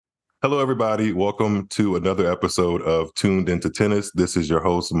Hello, everybody. Welcome to another episode of Tuned Into Tennis. This is your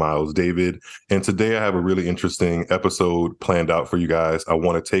host, Miles David. And today I have a really interesting episode planned out for you guys. I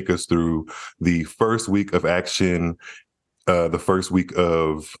want to take us through the first week of action, the first week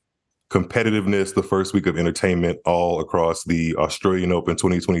of competitiveness, the first week of entertainment all across the Australian Open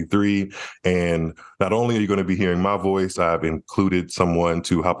 2023. And not only are you going to be hearing my voice, I've included someone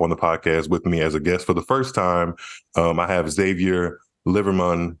to hop on the podcast with me as a guest for the first time. I have Xavier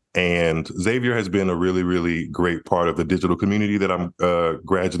Liverman, and Xavier has been a really, really great part of the digital community that I'm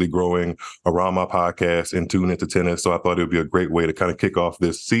gradually growing around my podcast and Tune Into Tennis. So I thought it would be a great way to kind of kick off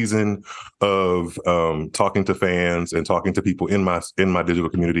this season of talking to fans and talking to people in my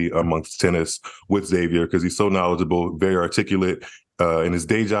digital community amongst tennis with Xavier, because he's so knowledgeable, very articulate, in his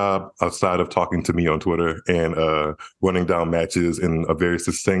day job outside of talking to me on Twitter and running down matches in a very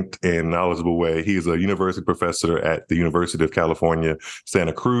succinct and knowledgeable way. He is a university professor at the University of California,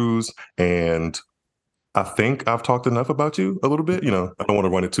 Santa Cruz. And I think I've talked enough about you a little bit. I don't want to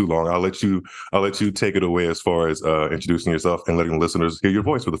run it too long. I'll let you take it away as far as introducing yourself and letting listeners hear your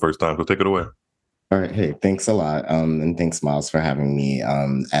voice for the first time. So take it away. All right. Hey, thanks a lot. And thanks, Miles, for having me.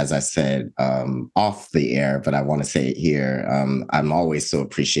 As I said, off the air, but I want to say it here. I'm always so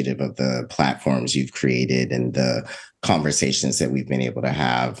appreciative of the platforms you've created and the conversations that we've been able to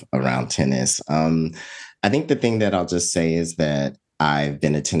have around tennis. I think the thing that I'll just say is that I've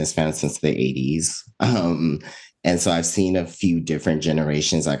been a tennis fan since the 80s. And so I've seen a few different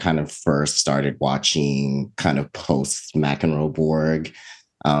generations. I kind of first started watching kind of post McEnroe Borg.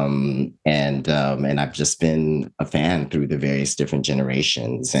 And I've just been a fan through the various different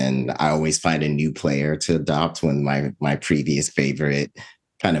generations. And I always find a new player to adopt when my previous favorite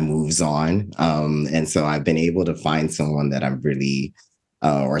kind of moves on. And so I've been able to find someone that I'm really,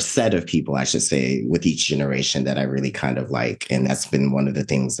 or a set of people, I should say, with each generation that I really kind of like. And that's been one of the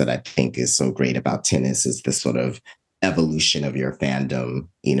things that I think is so great about tennis, is the sort of evolution of your fandom,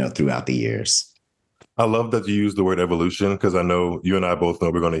 throughout the years. I love that you use the word evolution, because I know you and I both know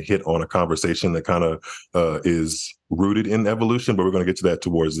we're going to hit on a conversation that kind of is rooted in evolution, but we're going to get to that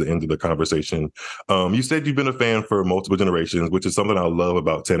towards the end of the conversation. You said you've been a fan for multiple generations, which is something I love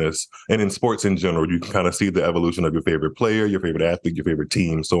about tennis and in sports in general. You can kind of see the evolution of your favorite player, your favorite athlete, your favorite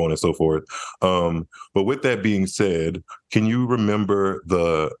team, so on and so forth. But with that being said, can you remember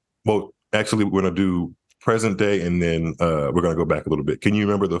actually, we're going to do present day, and then we're going to go back a little bit. Can you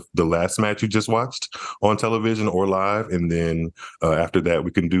remember the last match you just watched on television or live? And then after that, we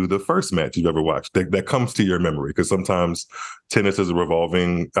can do the first match you've ever watched that comes to your memory, because sometimes tennis is a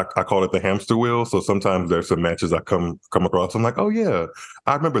revolving, I call it the hamster wheel. So sometimes there's some matches I come across, I'm like, oh yeah,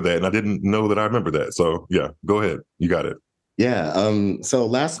 I remember that, and I didn't know that I remember that. So yeah, go ahead. You got it. Yeah. So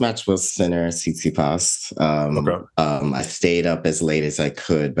last match was Sinner Tsitsipas. Okay. I stayed up as late as I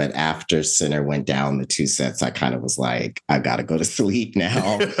could, but after Sinner went down the 2 sets, I kind of was like, I gotta go to sleep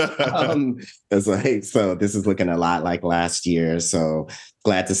now. It's like, so this is looking a lot like last year. So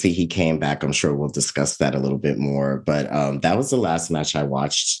glad to see he came back. I'm sure we'll discuss that a little bit more. But that was the last match I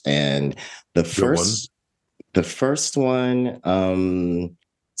watched, and the first one.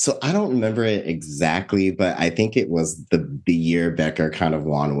 So I don't remember it exactly, but I think it was the year Becker kind of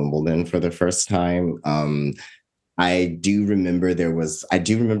won Wimbledon for the first time. I do remember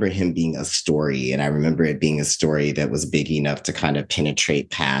him being a story, and I remember it being a story that was big enough to kind of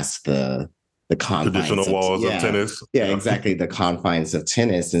penetrate past the confines traditional walls of tennis. Yeah, exactly. The confines of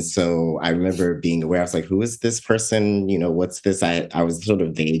tennis. And so I remember being aware, I was like, who is this person? What's this? I was sort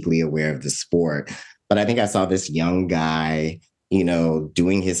of vaguely aware of the sport, but I think I saw this young guy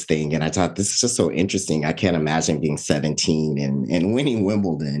doing his thing. And I thought, this is just so interesting. I can't imagine being 17 and winning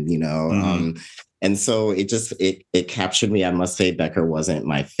Wimbledon, Mm-hmm. And so it captured me. I must say Becker wasn't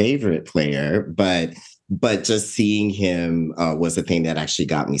my favorite player, but just seeing him was the thing that actually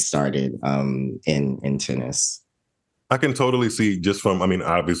got me started in tennis. I can totally see, just from,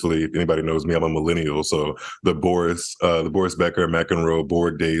 obviously, if anybody knows me, I'm a millennial. So the Boris Becker, McEnroe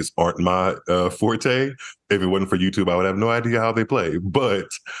Borg days aren't my forte. If it wasn't for YouTube, I would have no idea how they play. But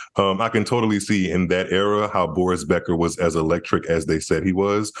I can totally see in that era how Boris Becker was as electric as they said he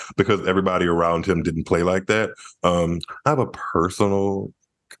was, because everybody around him didn't play like that. I have a personal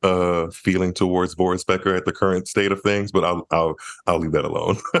feeling towards Boris Becker at the current state of things, but I'll leave that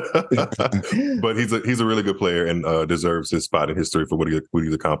alone. But he's a really good player and deserves his spot in history for what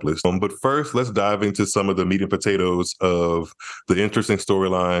he's accomplished. But first, let's dive into some of the meat and potatoes of the interesting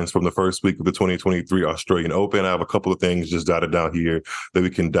storylines from the first week of the 2023 Australian Open. I have a couple of things just jotted down here that we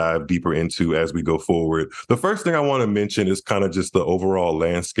can dive deeper into as we go forward. The first thing I want to mention is kind of just the overall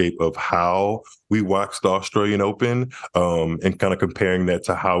landscape of how we watched the Australian Open and kind of comparing that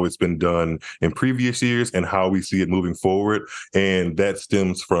to how it's been done in previous years and how we see it moving forward. And that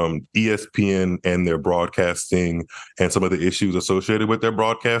stems from ESPN and their broadcasting and some of the issues associated with their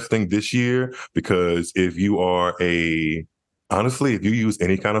broadcasting this year. Because if you are honestly, if you use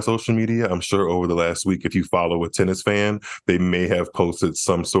any kind of social media, I'm sure over the last week, if you follow a tennis fan, they may have posted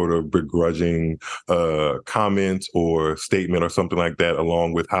some sort of begrudging comment or statement or something like that,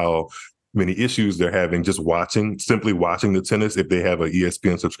 along with how many issues they're having just simply watching the tennis if they have an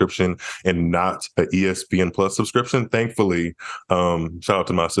ESPN subscription and not an ESPN Plus subscription. Thankfully, shout out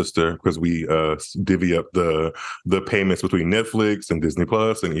to my sister, because we divvy up the payments between Netflix and Disney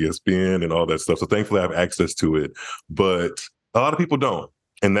Plus and ESPN and all that stuff. So thankfully I have access to it. But a lot of people don't.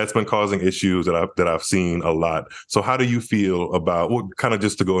 And that's been causing issues that I've seen a lot. So how do you feel about, well, kind of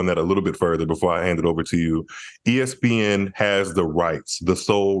just to go in that a little bit further before I hand it over to you, ESPN has the rights, the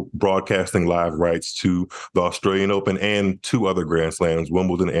sole broadcasting live rights to the Australian Open and two other Grand Slams,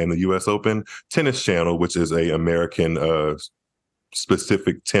 Wimbledon and the US Open. Tennis Channel, which is a American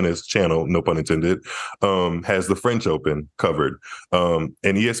specific tennis channel, no pun intended, has the French Open covered. And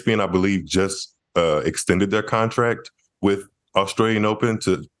ESPN, I believe, just extended their contract with Australian Open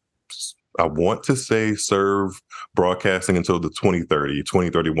to, I want to say, serve broadcasting until the 2030,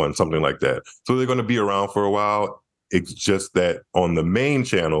 2031, something like that. So they're going to be around for a while. It's just that on the main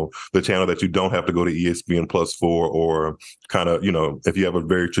channel, the channel that you don't have to go to ESPN Plus for, or kind of, if you have a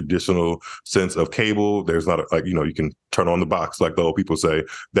very traditional sense of cable, there's not you can turn on the box, like the old people say.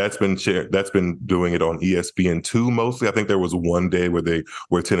 That's been doing it on ESPN2 mostly. I think there was one day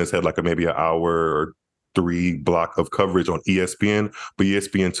where tennis had maybe an hour or 3 block of coverage on ESPN, but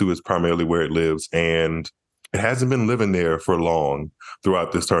ESPN2 is primarily where it lives, and it hasn't been living there for long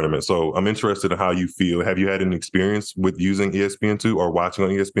throughout this tournament. So I'm interested in how you feel. Have you had any experience with using ESPN2 or watching on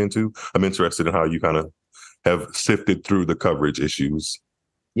ESPN2? I'm interested in how you kind of have sifted through the coverage issues.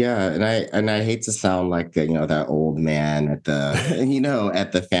 Yeah, and I hate to sound like that old man at the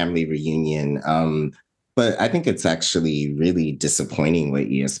at the family reunion. But I think it's actually really disappointing what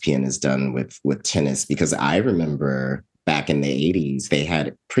ESPN has done with tennis, because I remember back in the 80s, they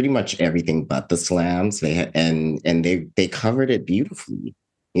had pretty much everything but the slams. They had and they covered it beautifully.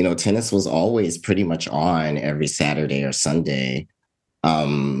 Tennis was always pretty much on every Saturday or Sunday.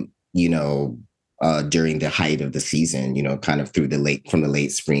 During the height of the season, kind of from the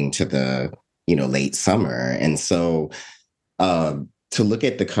late spring to the late summer. And so to look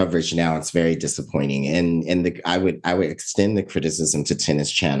at the coverage now, it's very disappointing. And I would extend the criticism to Tennis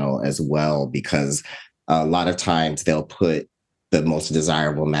Channel as well, because a lot of times they'll put the most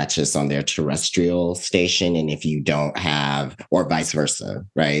desirable matches on their terrestrial station, and if you don't have, or vice versa,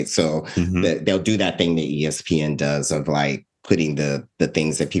 right? So they'll do that thing that ESPN does of putting the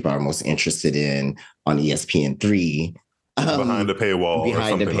things that people are most interested in on ESPN3 behind the paywall.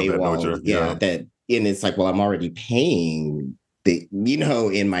 Behind the paywall, yeah. And it's well, I'm already paying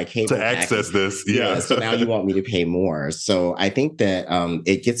in my cable to access this. Yeah. So now you want me to pay more. So I think that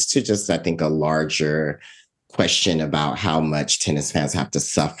it gets to just, a larger question about how much tennis fans have to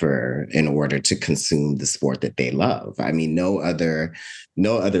suffer in order to consume the sport that they love. I mean, no other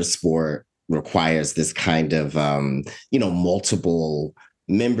sport requires this kind of, multiple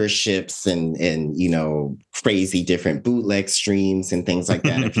memberships and crazy different bootleg streams and things like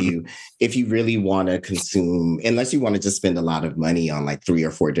that. if you really want to consume, unless you want to just spend a lot of money on 3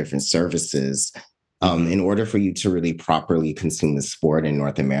 or 4 different services, in order for you to really properly consume the sport in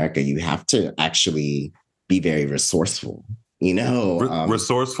North America, you have to actually be very resourceful.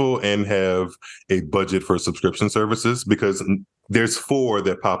 Resourceful and have a budget for subscription services, because there's 4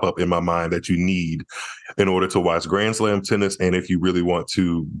 that pop up in my mind that you need in order to watch Grand Slam tennis. And if you really want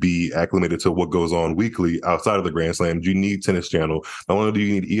to be acclimated to what goes on weekly outside of the Grand Slams, you need Tennis Channel. Not only do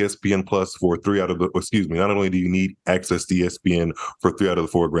you need ESPN Plus for not only do you need access to ESPN for 3 out of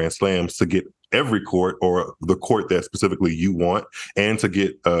the 4 Grand Slams to get every court, or the court that specifically you want, and to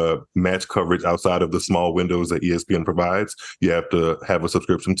get match coverage outside of the small windows that ESPN provides, you have to have a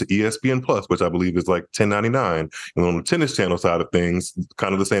subscription to ESPN Plus, which I believe is $10.99. And on the Tennis Channel side of things,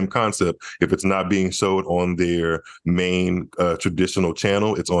 kind of the same concept. If it's not being showed on their main traditional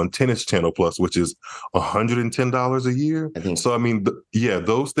channel, it's on Tennis Channel Plus, which is $110 a year. I think so. I mean,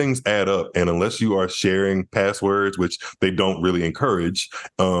 those things add up. And unless you are sharing passwords, which they don't really encourage,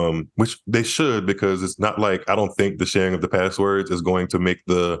 which they should, because it's not I don't think the sharing of the passwords is going to make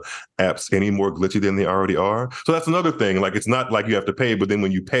the apps any more glitchy than they already are. So that's another thing. It's not like you have to pay, but then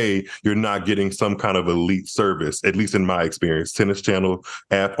when you pay, you're not getting some kind of elite service, at least in my experience. Tennis Channel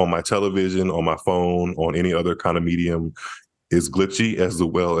app on my television, on my phone, on any other kind of medium, is glitchy as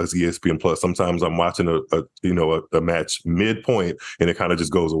well as ESPN Plus. Sometimes I'm watching a match midpoint and it kind of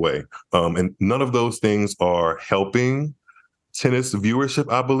just goes away. And none of those things are helping tennis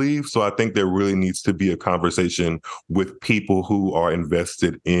viewership, I believe. So I think there really needs to be a conversation with people who are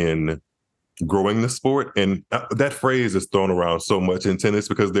invested in growing the sport. And that phrase is thrown around so much in tennis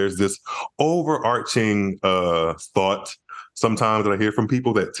because there's this overarching thought sometimes that I hear from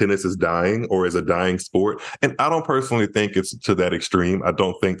people that tennis is dying or is a dying sport. And I don't personally think it's to that extreme. I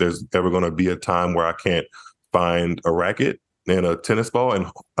don't think there's ever going to be a time where I can't find a racket and a tennis ball. And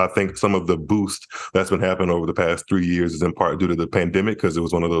I think some of the boost that's been happening over the past 3 years is in part due to the pandemic, because it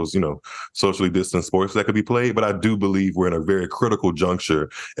was one of those, socially distant sports that could be played. But I do believe we're in a very critical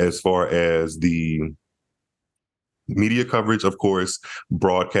juncture as far as the media coverage, of course,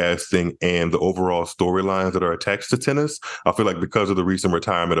 broadcasting, and the overall storylines that are attached to tennis. I feel like because of the recent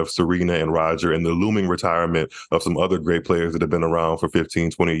retirement of Serena and Roger and the looming retirement of some other great players that have been around for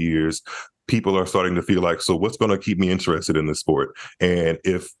 15, 20 years, people are starting to feel like, so what's going to keep me interested in this sport? And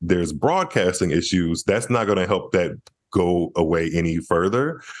if there's broadcasting issues, that's not going to help that go away any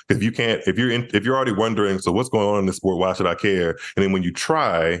further. If you're already wondering, so what's going on in this sport? Why should I care? And then when you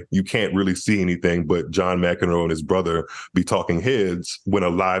try, you can't really see anything but John McEnroe and his brother be talking heads when a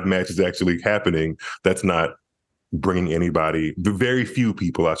live match is actually happening. That's not bringing anybody, very few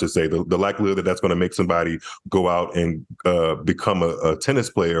people, I should say, the likelihood that that's going to make somebody go out and become a tennis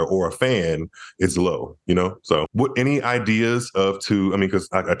player or a fan is low, So any ideas because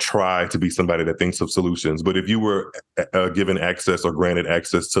I try to be somebody that thinks of solutions, but if you were given access or granted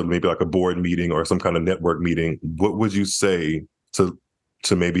access to maybe like a board meeting or some kind of network meeting, what would you say to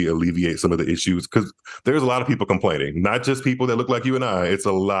maybe alleviate some of the issues? Because there's a lot of people complaining, not just people that look like you and I, it's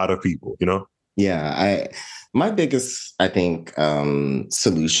a lot of people, Yeah, my biggest, I think,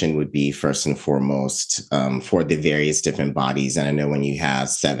 solution would be first and foremost for the various different bodies. And I know when you have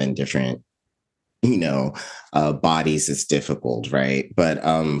 7 different, bodies, it's difficult, right? But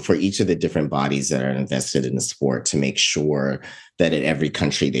for each of the different bodies that are invested in the sport, to make sure that in every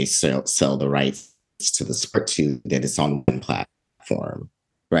country they sell the rights to the sport to, that it's on one platform,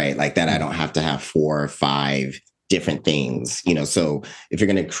 right? Like that, I don't have to have 4 or 5 different things, So if you're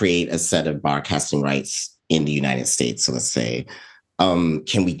going to create a set of broadcasting rights in the United States, so let's say,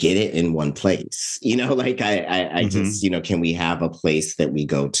 can we get it in one place? I just, can we have a place that we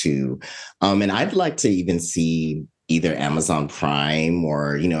go to? And I'd like to even see either Amazon Prime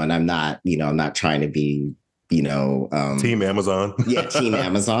or, and I'm not trying to be, Team Amazon. Yeah, Team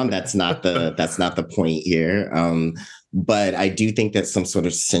Amazon. That's not the point here. But I do think that some sort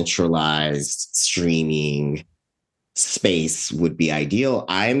of centralized streaming space would be ideal.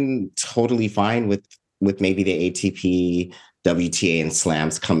 I'm totally fine with maybe the ATP, WTA, and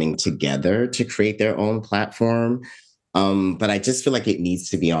Slams coming together to create their own platform. But I just feel like it needs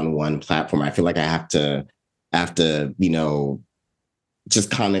to be on one platform. I feel like I have to,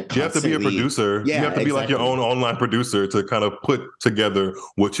 just kind of. You have to be a producer. Yeah, you have to be like your own online producer to kind of put together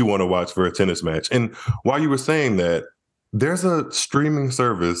what you want to watch for a tennis match. And while you were saying that, there's a streaming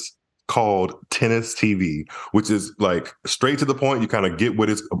service called Tennis TV, which is like straight to the point. You kind of get what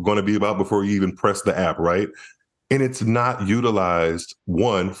it's going to be about before you even press the app, right? And it's not utilized,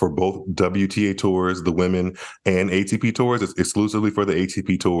 one, for both WTA tours, the women, and ATP tours. It's exclusively for the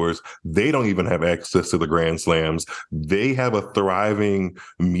ATP tours. They don't even have access to the Grand Slams. They have a thriving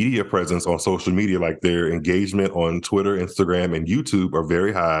media presence on social media. Like their engagement on Twitter, Instagram, and YouTube are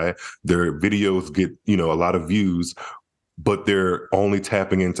very high. Their videos get, a lot of views, but they're only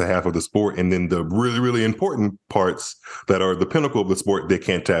tapping into half of the sport. And then the really, really important parts that are the pinnacle of the sport, they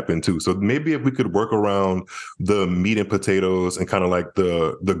can't tap into. So maybe if we could work around the meat and potatoes and kind of like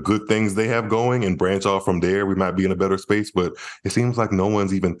the good things they have going and branch off from there, we might be in a better space. But it seems like no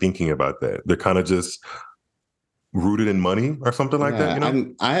one's even thinking about that. They're kind of just rooted in money or something like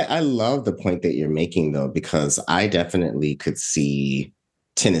that. I love the point that you're making, though, because I definitely could see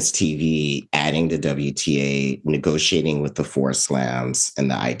Tennis TV adding the WTA, negotiating with the 4 Slams and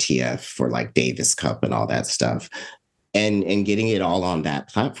the ITF for like Davis Cup and all that stuff, and getting it all on that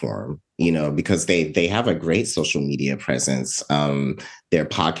platform, because they have a great social media presence. Their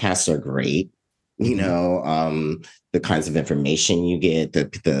podcasts are great, the kinds of information you get,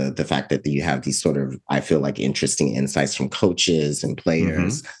 the fact that you have these sort of, I feel like, interesting insights from coaches and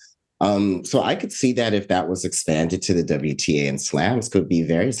players. So I could see that if that was expanded to the WTA and Slams, could be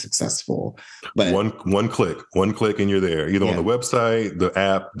very successful. But one click and you're there, either on the website, the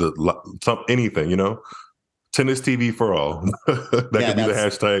app, anything, Tennis TV for all. That could be the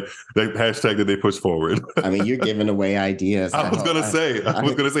hashtag that they push forward. I mean, you're giving away ideas. I was gonna say,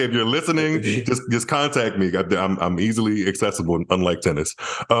 if you're listening, just contact me. I'm easily accessible, unlike tennis.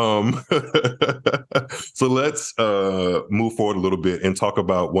 So let's move forward a little bit and talk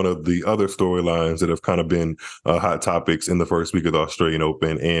about one of the other storylines that have kind of been hot topics in the first week of the Australian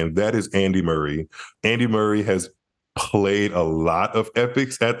Open, and that is Andy Murray. Andy Murray has played a lot of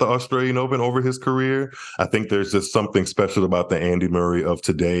epics at the Australian Open over his career. I think there's just something special about the Andy Murray of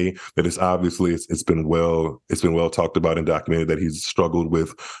today that is obviously it's been well talked about and documented that he's struggled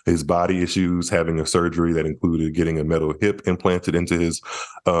with his body issues, having a surgery that included getting a metal hip implanted into his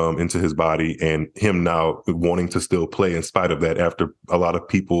body, and him now wanting to still play in spite of that after a lot of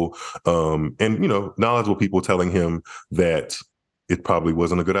people and knowledgeable people telling him that it probably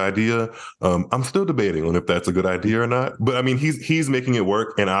wasn't a good idea. I'm still debating on if that's a good idea or not. But I mean, he's making it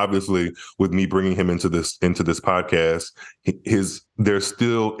work, and obviously, with me bringing him into this podcast, there's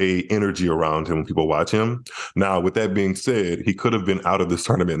still a energy around him when people watch him. Now, with that being said, he could have been out of this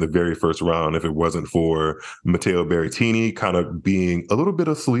tournament in the very first round if it wasn't for Matteo Berrettini kind of being a little bit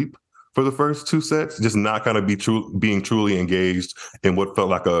asleep for the first two sets, just not kind of being truly engaged in what felt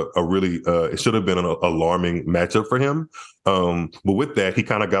like a really, it should have been an alarming matchup for him. But with that, he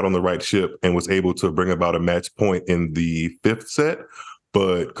kind of got on the right ship and was able to bring about a match point in the fifth set,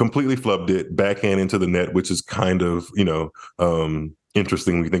 but completely flubbed it, backhand into the net, which is kind of,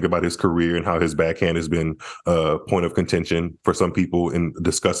 interesting when you think about his career and how his backhand has been a point of contention for some people in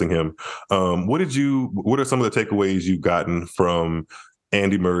discussing him. What are some of the takeaways you've gotten from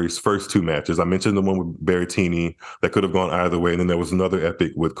Andy Murray's first two matches? I mentioned the one with Berrettini that could have gone either way. And then there was another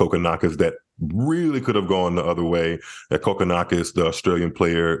epic with Kokkinakis that really could have gone the other way, that Kokkinakis, the Australian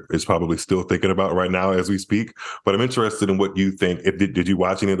player, is probably still thinking about right now as we speak. But I'm interested in what you think. Did you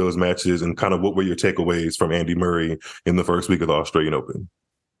watch any of those matches, and kind of what were your takeaways from Andy Murray in the first week of the Australian Open?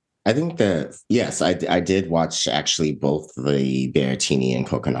 I think that, yes, I did watch actually both the Berrettini and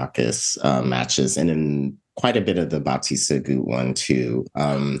Kokkinakis matches, and in quite a bit of the Bautista Agut one too.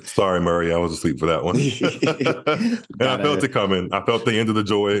 Sorry, Murray, I was asleep for that one. And I felt it coming. I felt the end of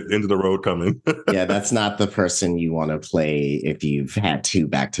the road coming. Yeah, that's not the person you want to play if you've had two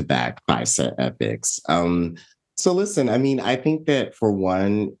back-to-back 5-set epics. So listen, I mean, I think that for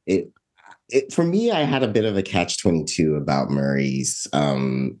one, for me, I had a bit of a catch-22 about Murray's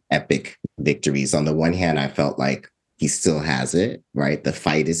epic victories. On the one hand, I felt like he still has it, right? The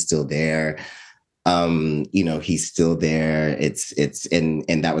fight is still there. He's still there.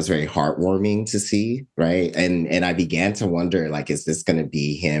 And that was very heartwarming to see, right? And I began to wonder, like, is this going to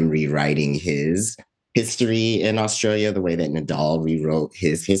be him rewriting his history in Australia the way that Nadal rewrote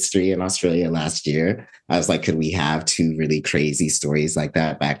his history in Australia last year? I was like, could we have two really crazy stories like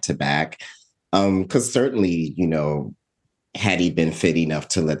that back to back? Because certainly, had he been fit enough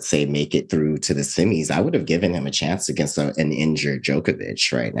to, let's say, make it through to the semis, I would have given him a chance against an injured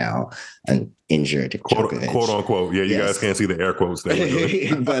Djokovic right now. An injured Djokovic. Quote unquote. Yeah, you guys can't see the air quotes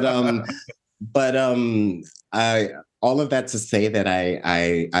there. but all of that to say that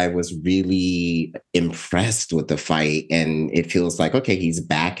I was really impressed with the fight, and it feels like, okay, he's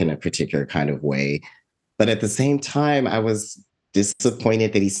back in a particular kind of way. But at the same time, I was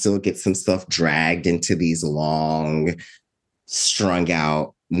disappointed that he still gets himself dragged into these long, strung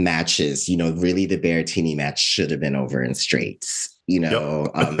out matches. Really the Berrettini match should have been over in straights.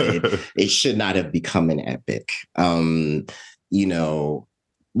 It should not have become an epic.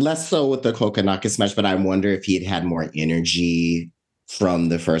 Less so with the Kokkinakis match, but I wonder if he had more energy from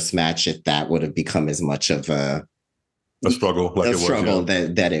the first match, if that would have become as much of a struggle,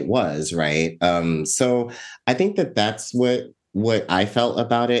 that it was, right? So I think that's what I felt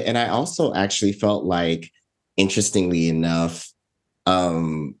about it. And I also actually felt like, interestingly enough,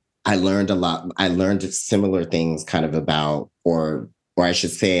 I learned a lot. I learned similar things kind of about, or I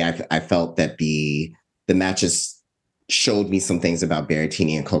should say, I felt that the matches showed me some things about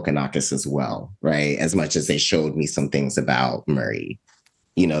Berrettini and Kokkinakis as well, right? As much as they showed me some things about Murray.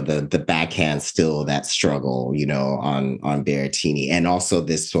 The backhand, still that struggle, on Berrettini, and also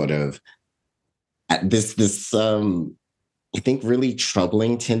this sort of I think really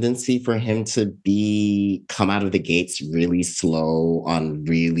troubling tendency for him to come out of the gates really slow on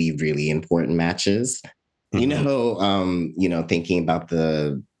really, really important matches. Mm-hmm. Thinking about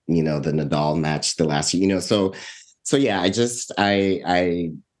the Nadal match the last year, so yeah,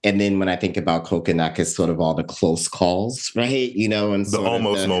 and then when I think about Kokkinakis, sort of all the close calls, right? And the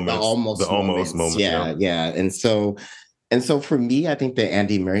almost moments. Yeah. And so for me, I think the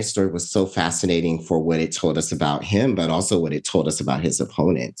Andy Murray story was so fascinating for what it told us about him, but also what it told us about his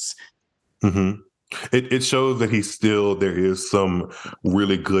opponents. Mm-hmm. It shows that there is some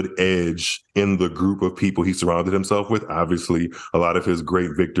really good edge in the group of people he surrounded himself with. Obviously, a lot of his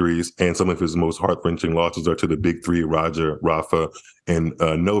great victories and some of his most heart-wrenching losses are to the big three, Roger, Rafa, and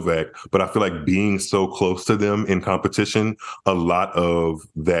Novak. But I feel like being so close to them in competition, a lot of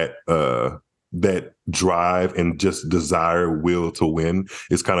that drive and just desire, will to win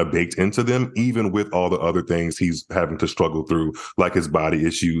is kind of baked into them, even with all the other things he's having to struggle through, like his body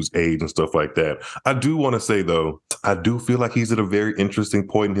issues, age, and stuff like that. I do want to say, though, I do feel like he's at a very interesting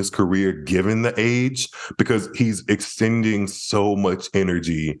point in his career, given the age, because he's extending so much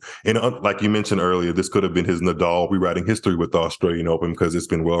energy. And like you mentioned earlier, this could have been his Nadal rewriting history with the Australian Open, because it's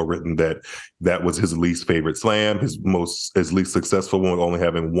been well written that that was his least favorite slam, his least successful one, only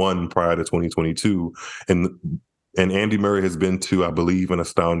having one prior to 2022. And Andy Murray has been to, I believe, an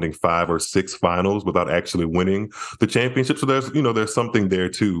astounding 5 or 6 finals without actually winning the championship. So there's something there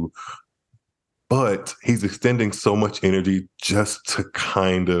too. But he's extending so much energy just to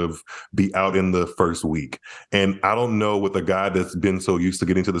kind of be out in the first week. And I don't know, with a guy that's been so used to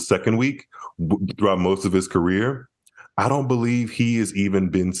getting to the second week throughout most of his career, I don't believe he has even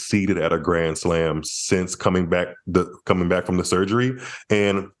been seated at a Grand Slam since coming back from the surgery.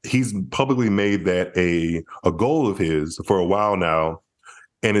 And he's publicly made that a goal of his for a while now.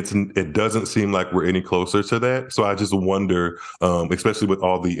 And it doesn't seem like we're any closer to that. So I just wonder, especially with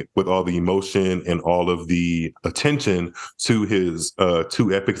all the emotion and all of the attention to his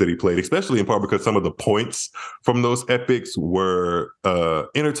 2 epics that he played, especially in part because some of the points from those epics were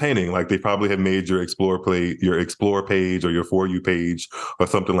entertaining. Like they probably have made your Explore page or your For You page or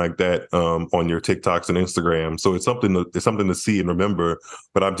something like that on your TikToks and Instagram. So it's something to see and remember.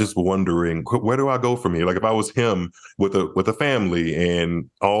 But I'm just wondering, where do I go from here? Like if I was him with a family and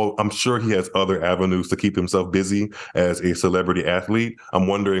I'm sure he has other avenues to keep himself busy as a celebrity athlete. I'm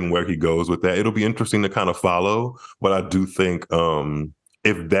wondering where he goes with that. It'll be interesting to kind of follow, but I do think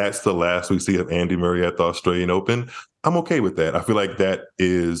if that's the last we see of Andy Murray at the Australian Open, I'm okay with that. I feel like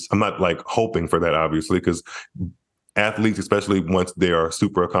I'm not like hoping for that, obviously, because athletes, especially once they are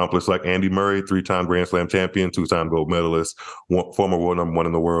super accomplished, like Andy Murray, 3-time Grand Slam champion, 2-time gold medalist, former world number 1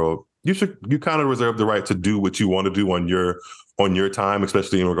 in the world, you kind of reserve the right to do what you want to do on your time,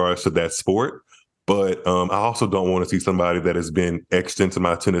 especially in regards to that sport. But I also don't want to see somebody that has been etched into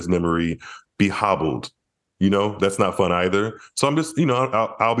my tennis memory be hobbled. That's not fun either. So I'm just,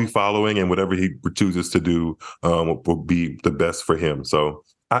 I'll be following, and whatever he chooses to do will be the best for him. So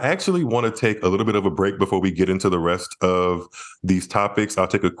I actually want to take a little bit of a break before we get into the rest of these topics. I'll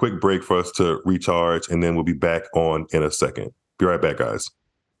take a quick break for us to recharge, and then we'll be back on in a second. Be right back, guys.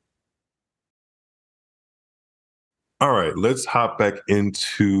 All right, let's hop back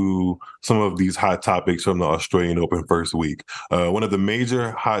into some of these hot topics from the Australian Open first week. One of the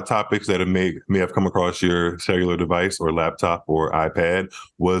major hot topics that may have come across your cellular device or laptop or iPad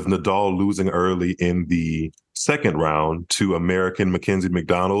was Nadal losing early in the second round to American Mackenzie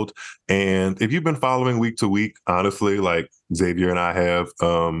McDonald. And if you've been following week to week, honestly, like Xavier and I have,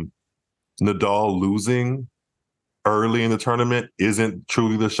 Nadal losing early in the tournament isn't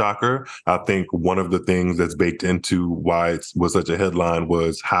truly the shocker. I think one of the things that's baked into why it was such a headline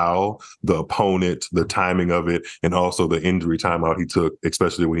was how the opponent, the timing of it, and also the injury timeout he took,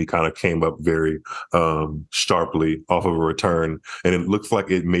 especially when he kind of came up very sharply off of a return. And it looks like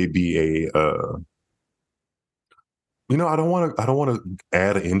it may be I don't want to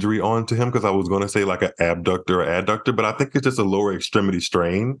add an injury on to him, because I was going to say like an abductor or adductor, but I think it's just a lower extremity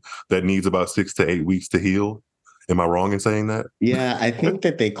strain that needs about 6 to 8 weeks to heal. Am I wrong in saying that? Yeah, I think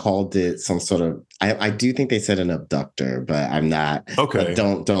that they called it some sort of. I do think they said an abductor, but I'm not. Okay.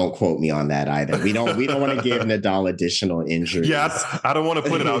 Don't quote me on that either. We don't want to give Nadal additional injuries. Yeah, I don't want to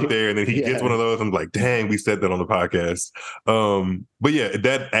put it out there, and then he gets one of those. I'm like, dang, we said that on the podcast. But yeah,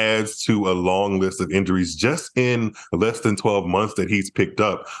 that adds to a long list of injuries just in less than 12 months that he's picked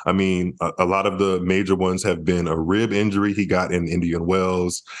up. I mean, a lot of the major ones have been a rib injury he got in Indian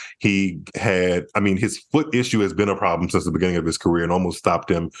Wells. His foot issue has been a problem since the beginning of his career and almost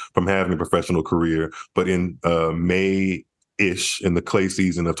stopped him from having a professional career. But in May ish in the clay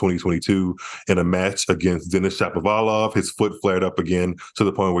season of 2022 in a match against Denis Shapovalov. His foot flared up again to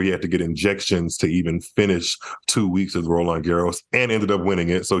the point where he had to get injections to even finish 2 weeks of Roland Garros and ended up winning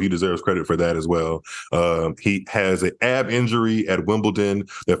it. So he deserves credit for that as well. He has an ab injury at Wimbledon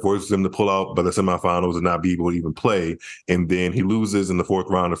that forces him to pull out by the semifinals and not be able to even play. And then he loses in the fourth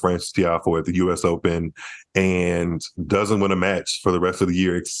round to Francis Tiafoe at the US Open and doesn't win a match for the rest of the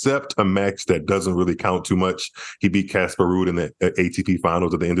year, except a match that doesn't really count too much. He beat Casper Ruud in the ATP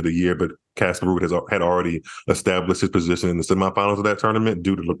finals at the end of the year, but Casper Ruud had already established his position in the semifinals of that tournament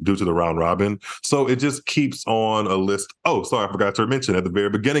due to the round robin. So it just keeps on a list. Oh, sorry, I forgot to mention at the very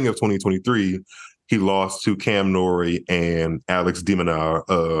beginning of 2023, he lost to Cam Norrie and Alex de Minaur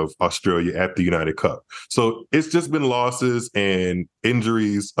of Australia at the United Cup. So it's just been losses, and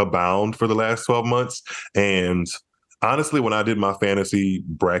injuries abound for the last 12 months. And honestly, when I did my fantasy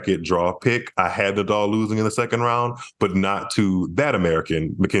bracket draw pick, I had Nadal losing in the second round, but not to that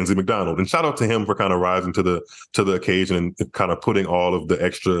American, Mackenzie McDonald. And shout out to him for kind of rising to the occasion and kind of putting all of the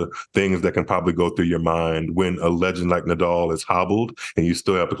extra things that can probably go through your mind when a legend like Nadal is hobbled and you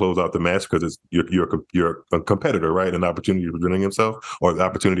still have to close out the match because you're a competitor, right? An opportunity presenting himself, or the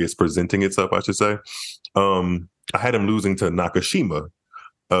opportunity is presenting itself, I should say. I had him losing to Nakashima.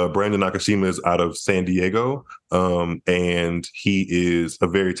 Brandon Nakashima is out of San Diego, and he is a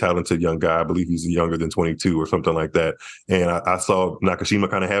very talented young guy. I believe he's younger than 22 or something like that. And I saw Nakashima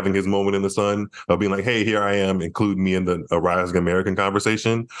kind of having his moment in the sun of being like, hey, here I am, including me in the rising American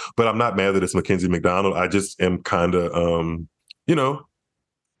conversation. But I'm not mad that it's Mackenzie McDonald. I just am kind of,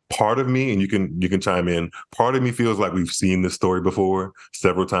 part of me, and you can chime in, part of me feels like we've seen this story before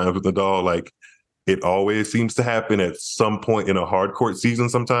several times with Nadal. Like, it always seems to happen at some point in a hard court season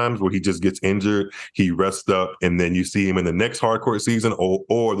sometimes where he just gets injured, he rests up, and then you see him in the next hard court season,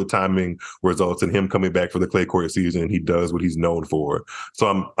 or the timing results in him coming back for the clay court season and he does what he's known for.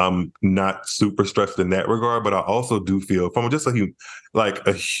 So I'm not super stressed in that regard, but I also do feel from just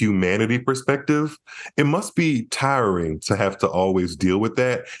a humanity perspective, it must be tiring to have to always deal with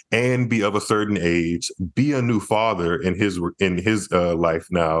that and be of a certain age, be a new father in his life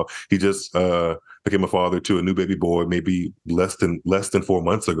now. He just became a father to a new baby boy, maybe less than 4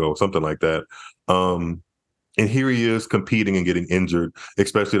 months ago, something like that. And here he is competing and getting injured,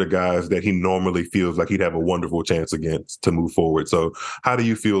 especially the guys that he normally feels like he'd have a wonderful chance against to move forward. So how do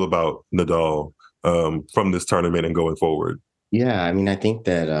you feel about Nadal from this tournament and going forward? Yeah, I mean, I think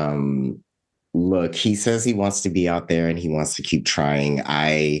that, look, he says he wants to be out there and he wants to keep trying.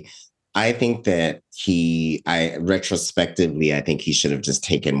 I think that retrospectively, I think he should have just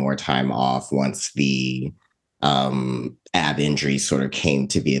taken more time off once the ab injury sort of came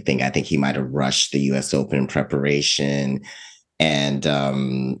to be a thing. I think he might have rushed the US Open preparation and,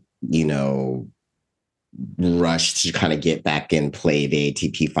 rushed to kind of get back and play the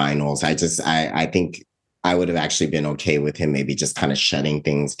ATP finals. I think I would have actually been okay with him maybe just kind of shutting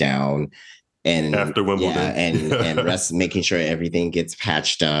things down and after Wimbledon, and rest, making sure everything gets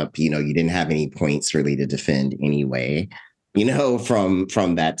patched up. You didn't have any points really to defend anyway, from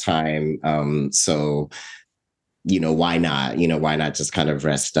that time. So, why not? Why not just kind of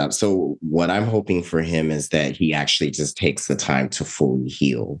rest up? So what I'm hoping for him is that he actually just takes the time to fully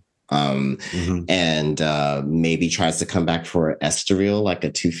heal. And maybe tries to come back for Estoril, like a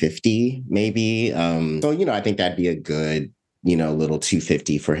 250, maybe. So, I think that'd be a good, little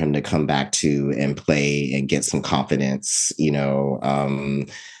 250 for him to come back to and play and get some confidence, So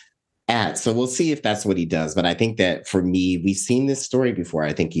we'll see if that's what he does. But I think that for me, we've seen this story before,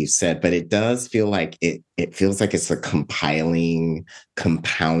 I think you said, but it does feel like it feels like it's a compounding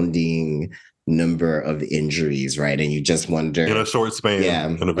number of injuries, right? And you just wonder in a short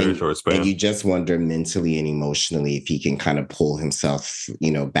span, in a very short span, and you just wonder mentally and emotionally if he can kind of pull himself,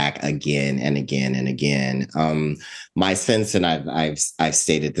 back again and again and again. My sense, and I've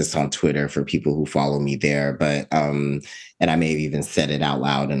stated this on Twitter for people who follow me there, but and I may have even said it out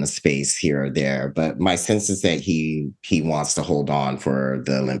loud in a space here or there, but my sense is that he wants to hold on for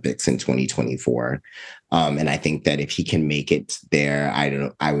the Olympics in 2024. And I think that if he can make it there,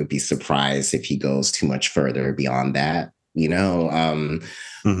 I would be surprised if he goes too much further beyond that,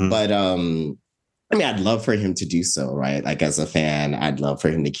 But I mean, I'd love for him to do so, right? Like, as a fan, I'd love for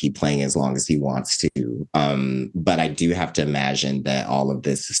him to keep playing as long as he wants to. But I do have to imagine that all of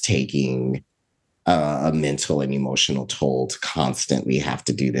this is taking a mental and emotional toll to constantly have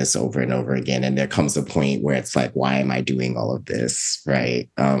to do this over and over again. And there comes a point where it's like, why am I doing all of this? Right.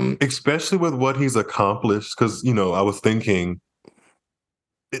 Especially with what he's accomplished. Because, I was thinking,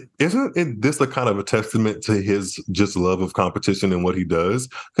 isn't this a kind of a testament to his just love of competition and what he does?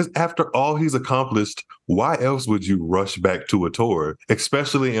 Because after all he's accomplished, why else would you rush back to a tour,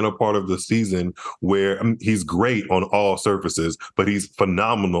 especially in a part of the season where he's great on all surfaces, but he's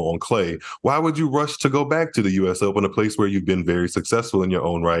phenomenal on clay? Why would you rush to go back to the US Open, a place where you've been very successful in your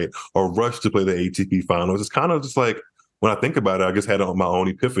own right, or rush to play the ATP finals? It's kind of just like, when I think about it, I just had my own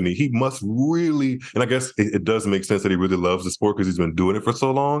epiphany. He must really, and I guess it does make sense that he really loves the sport because he's been doing it for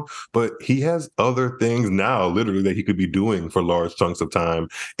so long, but he has other things now, literally, that he could be doing for large chunks of time.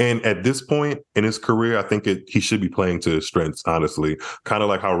 And at this point in his career, I think he should be playing to his strengths, honestly. Kind of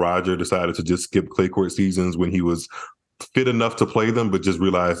like how Roger decided to just skip clay court seasons when he was fit enough to play them, but just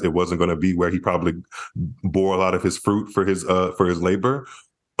realized it wasn't going to be where he probably bore a lot of his fruit for his labor.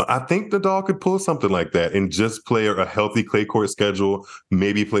 I think Nadal could pull something like that and just play a healthy clay court schedule,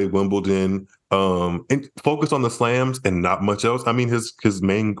 maybe play Wimbledon, and focus on the slams and not much else. I mean, his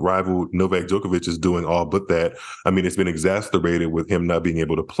main rival, Novak Djokovic, is doing all but that. I mean, it's been exacerbated with him not being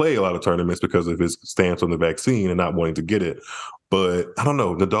able to play a lot of tournaments because of his stance on the vaccine and not wanting to get it. But I don't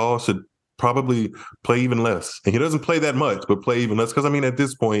know, Nadal should probably play even less. And he doesn't play that much, but play even less. Because, I mean, at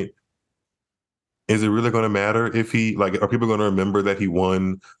this point, is it really going to matter if he, like, are people going to remember that he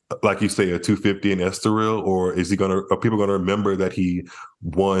won, like you say, a 250 in Estoril, or are people going to remember that he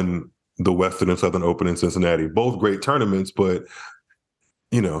won the Western and Southern Open in Cincinnati? Both great tournaments, but,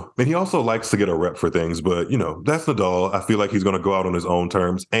 you know, and he also likes to get a rep for things, but, you know, that's Nadal. I feel like he's going to go out on his own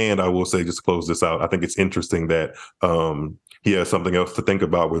terms. And I will say, just to close this out, I think it's interesting that he has something else to think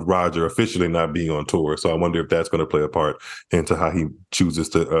about with Roger officially not being on tour. So I wonder if that's going to play a part into how he chooses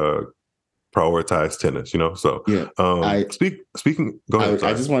to prioritize tennis, you know? So yeah, speaking, go ahead.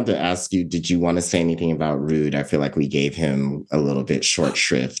 I just wanted to ask you, did you want to say anything about Ruud? I feel like we gave him a little bit short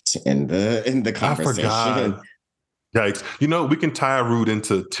shrift in the conversation. I forgot. Yikes. You know, we can tie Ruud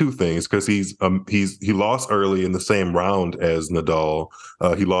into two things because he lost early in the same round as Nadal.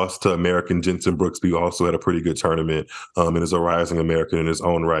 He lost to American Jenson Brooksby, who also had a pretty good tournament and is a rising American in his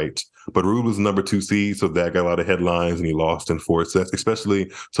own right. But Ruud was number 2 seed, so that got a lot of headlines, and he lost in 4 sets,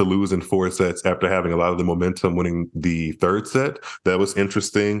 especially to lose in 4 sets after having a lot of the momentum winning the 3rd set. That was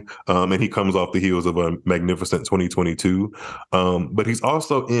interesting. And he comes off the heels of a magnificent 2022. But he's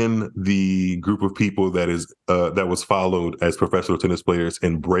also in the group of people that was followed as professional tennis players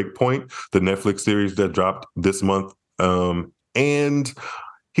in Breakpoint, the Netflix series that dropped this month. And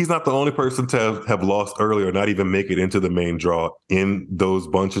he's not the only person to have lost early or not even make it into the main draw in those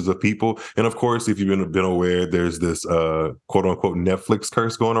bunches of people. And of course, if you've been aware, there's this quote unquote Netflix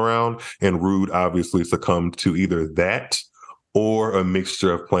curse going around, and Ruud obviously succumbed to either that or a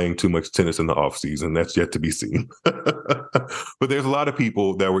mixture of playing too much tennis in the off season. That's yet to be seen. But there's a lot of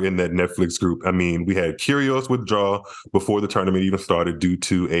people that were in that Netflix group. I mean, we had Kyrgios withdraw before the tournament even started due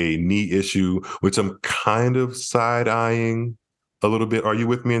to a knee issue, which I'm kind of side-eyeing a little bit. Are you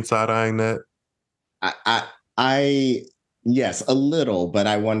with me in side-eyeing that? I yes, a little, but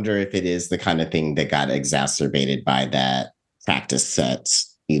I wonder if it is the kind of thing that got exacerbated by that practice set,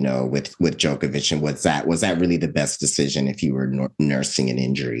 you know, with Djokovic. And was that really the best decision if you were nursing an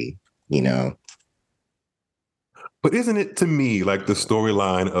injury, you know? But isn't it, to me, like the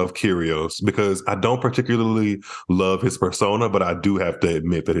storyline of Kyrgios? Because I don't particularly love his persona, but I do have to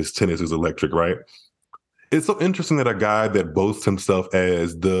admit that his tennis is electric, right? It's so interesting that a guy that boasts himself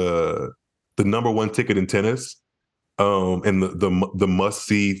as the number 1 ticket in tennis, and the must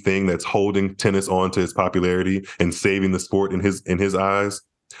see thing that's holding tennis on to its popularity and saving the sport in his eyes,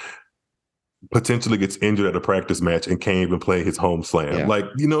 potentially gets injured at a practice match and can't even play his home slam. Yeah. Like,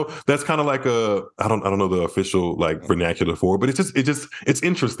 you know, that's kind of like I don't know the official like vernacular for it, but it's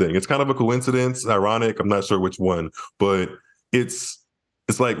interesting. It's kind of a coincidence, ironic. I'm not sure which one, but it's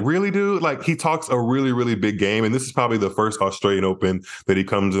like, really, dude? Like, he talks a really, really big game, and this is probably the first Australian Open that he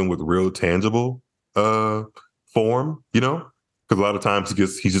comes in with real tangible form, you know? Because a lot of times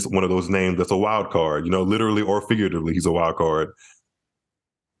he's just one of those names that's a wild card, you know, literally or figuratively, he's a wild card.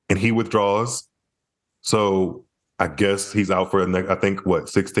 And he withdraws. So I guess he's out for, I think,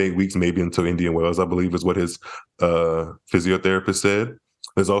 6 to 8 weeks, maybe until Indian Wells, I believe is what his physiotherapist said.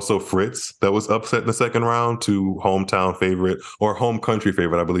 There's also Fritz that was upset in the second round to hometown favorite or home country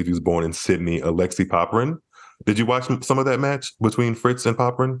favorite. I believe he was born in Sydney, Alexei Popyrin. Did you watch some of that match between Fritz and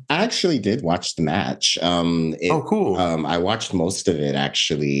Popyrin? I actually did watch the match. Oh, cool. I watched most of it,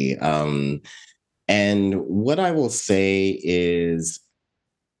 actually. And what I will say is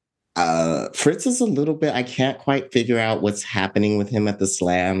Fritz is a little bit, I can't quite figure out what's happening with him at the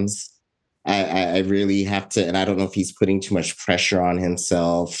slams. I really have to, and I don't know if he's putting too much pressure on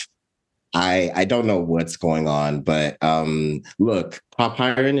himself. I don't know what's going on, but look,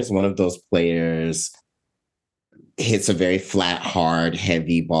 Popyrin is one of those players, hits a very flat, hard,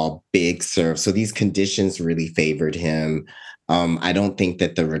 heavy ball, big serve. So these conditions really favored him. I don't think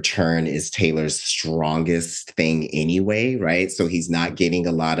that the return is Taylor's strongest thing anyway, right? So he's not getting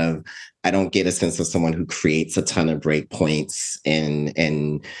a lot of I don't get a sense of someone who creates a ton of break points and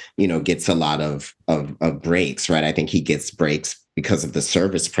gets a lot of breaks, right? I think he gets breaks because of the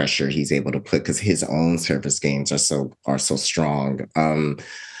service pressure he's able to put because his own service games are so strong.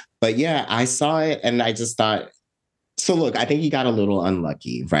 But yeah, I saw it and I just thought, so look, I think he got a little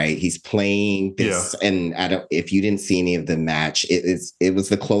unlucky, right? He's playing Yeah. this, and if you didn't see any of the match, it was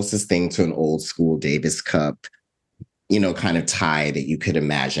the closest thing to an old school Davis Cup, kind of tie that you could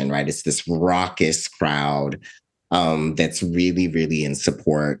imagine, right? It's this raucous crowd that's really, really in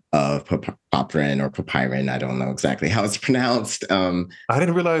support of Popyrin or Papyrin. I don't know exactly how it's pronounced. I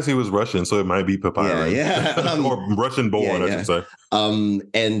didn't realize he was Russian, so it might be Papyrin. Yeah. Or Russian born, I should say.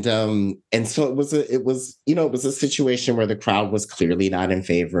 And so it was a situation where the crowd was clearly not in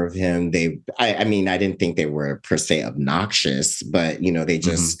favor of him. I mean, I didn't think they were per se obnoxious, but they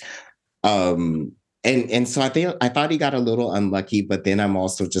just and so I thought he got a little unlucky, but then I'm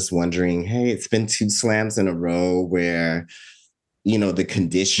also just wondering, hey, it's been 2 slams in a row where the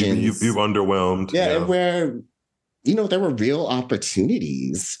conditions you've underwhelmed. Yeah, and where there were real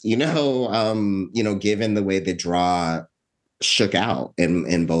opportunities, given the way the draw shook out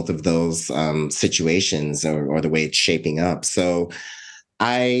in both of those situations or the way it's shaping up. So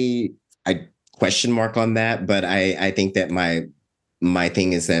I question mark on that, but I think that my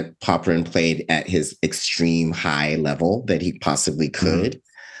thing is that Popyrin played at his extreme high level that he possibly could.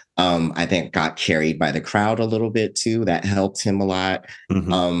 I think got carried by the crowd a little bit too. That helped him a lot.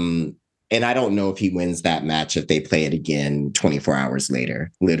 And I don't know if he wins that match if they play it again 24 hours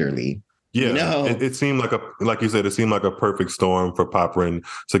later, literally. Yeah, it seemed like you said, it seemed like a perfect storm for Popyrin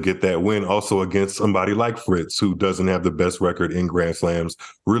to get that win. Also against somebody like Fritz, who doesn't have the best record in Grand Slams.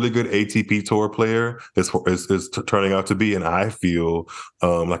 Really good ATP Tour player is turning out to be, and I feel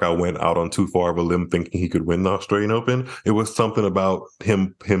like I went out on too far of a limb thinking he could win the Australian Open. It was something about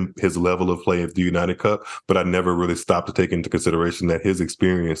his level of play at the United Cup, but I never really stopped to take into consideration that his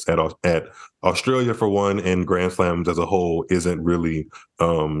experience at Australia for one and Grand Slams as a whole isn't really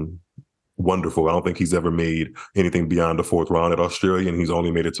wonderful. I don't think he's ever made anything beyond the 4th round at Australia, and he's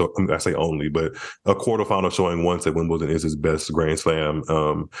only made it to, I say only, but a quarterfinal showing once at Wimbledon is his best Grand Slam.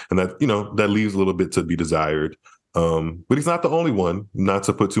 And that, that leaves a little bit to be desired. But he's not the only one, not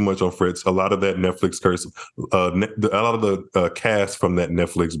to put too much on Fritz. A lot of that Netflix curse, a lot of the cast from that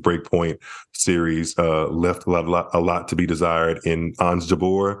Netflix Breakpoint series left a lot to be desired. In Ons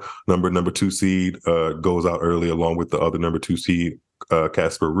Jabeur, number 2 seed, goes out early along with the other number 2 seed,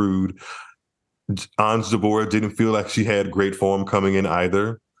 Casper Ruud. Ons Jabeur didn't feel like she had great form coming in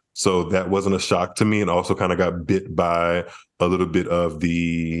either. So that wasn't a shock to me, and also kind of got bit by a little bit of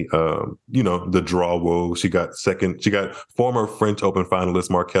the, the draw woe. She got former French Open finalist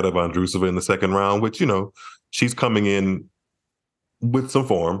Marketa Vondrousova in the second round, which, she's coming in with some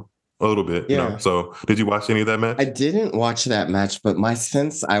form a little bit. Yeah. So did you watch any of that match? I didn't watch that match, but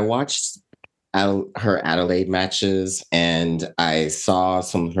I watched her Adelaide matches and I saw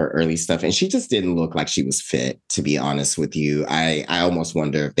some of her early stuff, and she just didn't look like she was fit, to be honest with you. I almost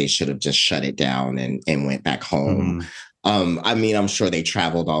wonder if they should have just shut it down and went back home. I mean, I'm sure they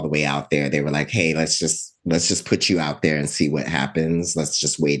traveled all the way out there. They were like, hey, let's just put you out there and see what happens. Let's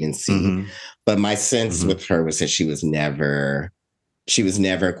just wait and see. But my sense with her was that she was never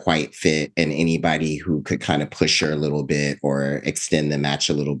quite fit, and anybody who could kind of push her a little bit or extend the match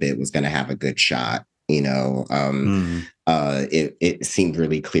a little bit was going to have a good shot. It seemed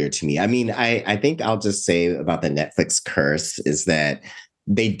really clear to me. I mean, I think I'll just say about the Netflix curse is that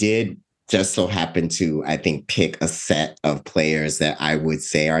they did just so happen to, I think, pick a set of players that I would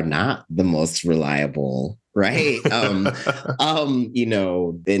say are not the most reliable. Right. And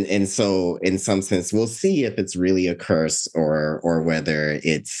so in some sense, we'll see if it's really a curse or whether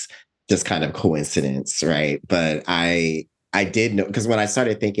it's just kind of coincidence. Right. But I did know, because when I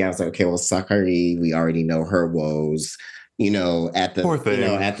started thinking, I was like, okay, well, Sakkari, we already know her woes, at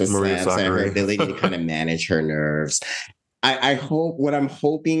the, at the slams and her ability to kind of manage her nerves. I hope, what I'm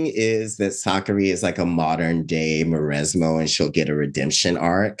hoping is that Sakkari is like a modern day Mauresmo and she'll get a redemption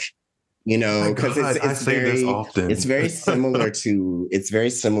arc. Because it's very similar to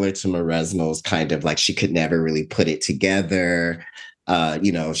Mauresmo's kind of like, she could never really put it together.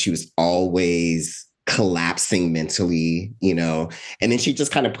 She was always collapsing mentally, and then she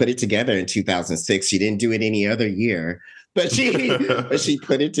just kind of put it together in 2006. She didn't do it any other year, but she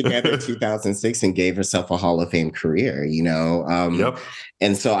put it together in 2006 and gave herself a Hall of Fame career, Yep.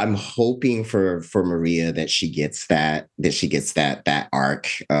 And so I'm hoping for Maria that she gets that arc,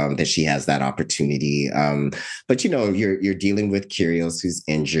 that she has that opportunity. But you're dealing with Kyrgios, who's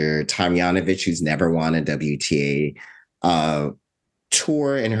injured, Tomljanovic, who's never won a WTA.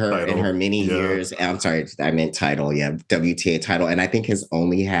 tour in her many years. I'm sorry, I meant title. Yeah, WTA title, and I think has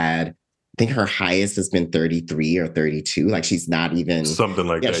only had. I think her highest has been 33 or 32. Like she's not even something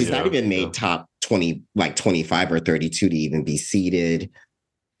like that. She's not even made top 20, like 25 or 32 to even be seeded.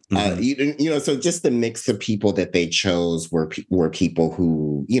 So just the mix of people that they chose were people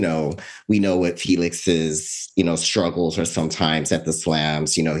who, we know what Felix's, struggles are sometimes at the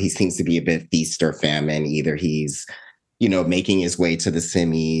slams. He seems to be a bit feast or famine. Either he's, making his way to the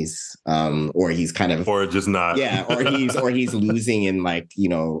semis, or he's kind of, or just not. Yeah, or he's losing in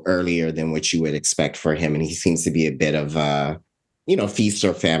earlier than what you would expect for him, and he seems to be a bit of feast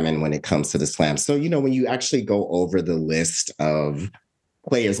or famine when it comes to the slam. So when you actually go over the list of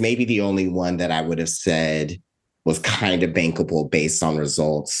players, maybe the only one that I would have said was kind of bankable based on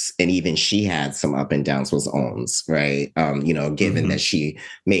results, and even she had some up and downs, was Ons, right? Given that she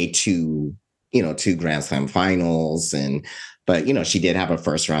made two Grand Slam finals, but she did have a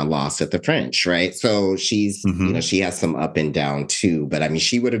first round loss at the French, right? So she's, she has some up and down too. But I mean,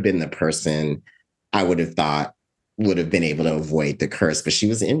 she would have been the person I would have thought would have been able to avoid the curse, but she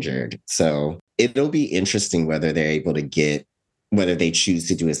was injured. So it'll be interesting whether they're able to get, whether they choose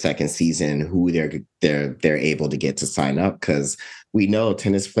to do a second season, who they're able to get to sign up, because we know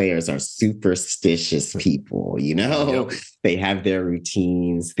tennis players are superstitious people. They have their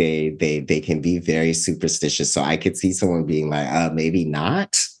routines. They can be very superstitious. So I could see someone being like, maybe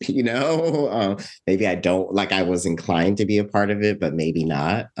not. Maybe I don't, like, I was inclined to be a part of it, but maybe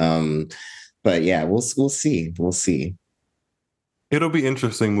not. But yeah, we'll see. We'll see. It'll be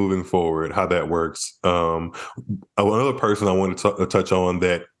interesting moving forward how that works. Another person I wanted to touch on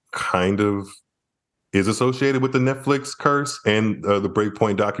that kind of is associated with the Netflix curse and the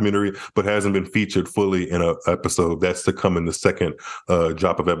Breakpoint documentary, but hasn't been featured fully in an episode. That's to come in the second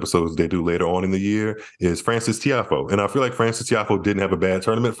drop of episodes they do later on in the year, is Frances Tiafoe. And I feel like Frances Tiafoe didn't have a bad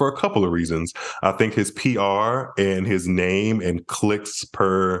tournament for a couple of reasons. I think his PR and his name and clicks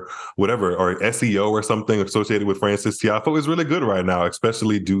per whatever, or SEO or something associated with Frances Tiafoe is really good right now,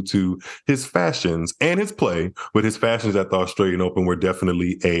 especially due to his fashions and his play. But his fashions at the Australian Open were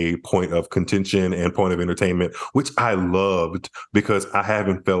definitely a point of contention and point of entertainment, which I loved, because I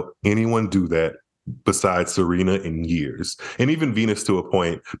haven't felt anyone do that besides Serena in years. And even Venus to a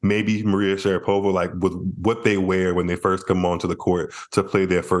point, maybe Maria Sharapova, like with what they wear when they first come onto the court to play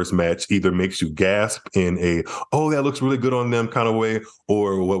their first match, either makes you gasp in a, oh, that looks really good on them kind of way,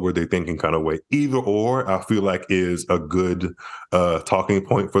 or what were they thinking kind of way. Either or, I feel like is a good talking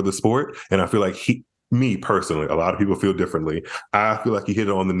point for the sport. And I feel like me personally, a lot of people feel differently. I feel like he hit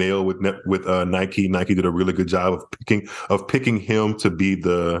it on the nail with Nike. Nike did a really good job of picking him to be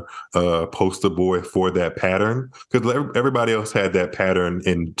the poster boy for that pattern, because everybody else had that pattern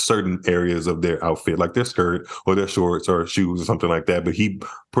in certain areas of their outfit, like their skirt or their shorts or shoes or something like that. But he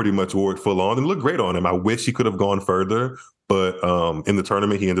pretty much wore it full on and looked great on him. I wish he could have gone further, but in the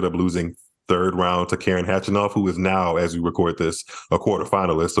tournament, he ended up losing third round to Karen Khachanov, who is now, as we record this, a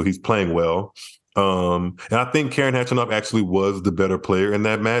quarterfinalist. So he's playing well. And I think Karen Khachanov actually was the better player in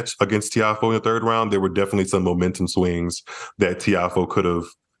that match against Tiafoe in the third round. There were definitely some momentum swings that Tiafoe could have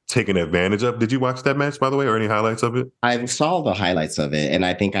taken advantage of. Did you watch that match, by the way, or any highlights of it? I saw the highlights of it, and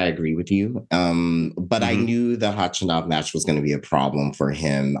I think I agree with you. But I knew the Khachanov match was going to be a problem for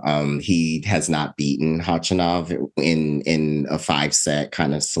him. He has not beaten Khachanov in a 5-set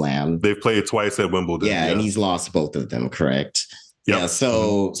kind of slam. They've played twice at Wimbledon. Yeah, and he's lost both of them, correct? Yep. Yeah,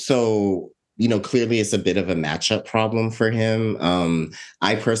 so clearly it's a bit of a matchup problem for him.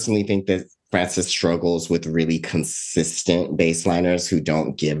 I personally think that Frances struggles with really consistent baseliners who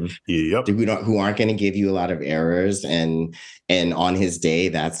don't give, who aren't going to give you a lot of errors. And on his day,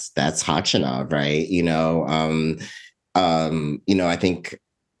 that's Khachanov, right? I think,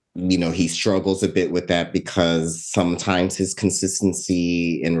 he struggles a bit with that because sometimes his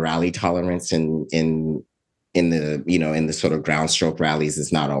consistency and rally tolerance in the sort of ground stroke rallies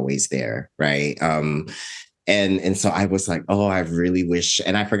is not always there, right? And so I was like, oh, I really wish,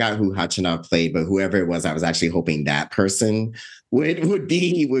 and I forgot who Khachanov played, but whoever it was, I was actually hoping that person would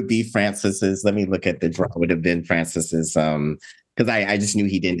be Frances's. Let me look at the draw. Would have been Frances's, because I just knew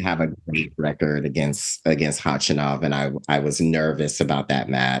he didn't have a great record against Khachanov, and I was nervous about that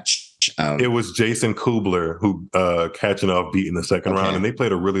match. It was Jason Kubler who Khachanov beat in the second round, and they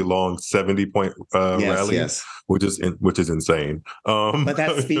played a really long 70-point rally, which is insane. But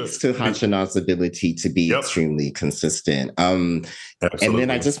that speaks to Khachanov's ability to be extremely consistent. And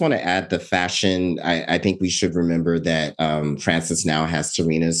then I just want to add the fashion. I think we should remember that Frances now has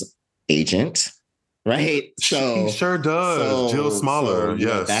Serena's agent. right? He sure does. Jill Smaller,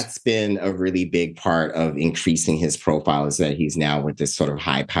 yes. That's been a really big part of increasing his profile, is that he's now with this sort of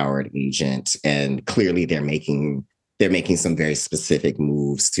high-powered agent, and clearly they're making some very specific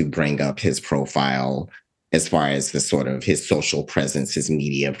moves to bring up his profile as far as the sort of his social presence, his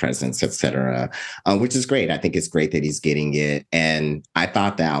media presence, et cetera, which is great. I think it's great that he's getting it. And I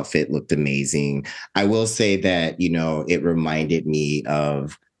thought the outfit looked amazing. I will say that, it reminded me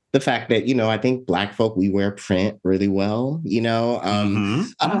of the fact that, I think Black folk, we wear print really well,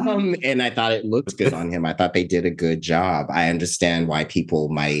 and I thought it looked good on him. I thought they did a good job. I understand why people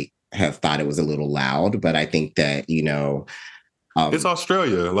might have thought it was a little loud, but I think that, It's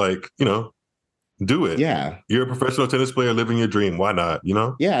Australia. Like, do it. yeah. You're a professional tennis player living your dream. Why not?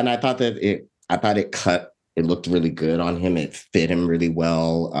 Yeah. And I thought it looked really good on him. It fit him really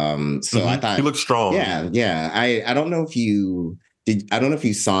well. So I thought he looked strong. Yeah. Yeah. I don't know if I don't know if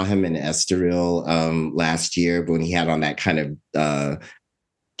you saw him in Estoril last year, but when he had on that kind of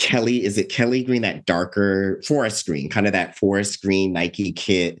Kelly green, that darker forest green, kind of that forest green Nike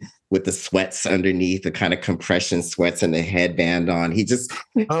kit with the sweats underneath, the kind of compression sweats and the headband on. He looked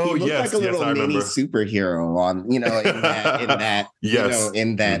like a little mini superhero on, in that, yes.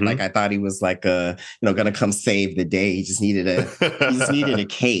 Like, I thought he was like gonna come save the day. He just needed a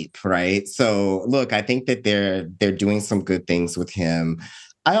cape, right? So look, I think that they're doing some good things with him.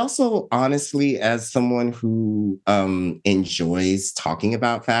 I also, honestly, as someone who enjoys talking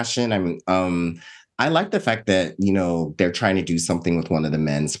about fashion, I like the fact that, they're trying to do something with one of the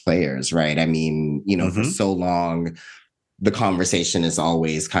men's players, right? I mean, for so long, the conversation is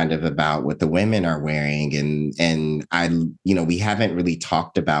always kind of about what the women are wearing. And we haven't really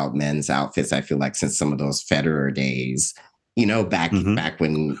talked about men's outfits, I feel like, since some of those Federer days, back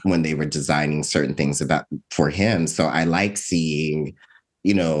when they were designing certain things for him. So I like seeing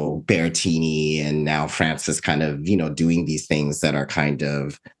Berrettini and now Francis kind of, doing these things that are kind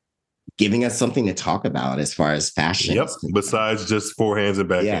of giving us something to talk about as far as fashion. Yep. Besides just forehands and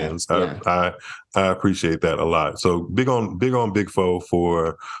backhands. Yeah. I appreciate that a lot. So big on Big Foe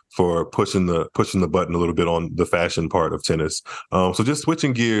for pushing the button a little bit on the fashion part of tennis. So just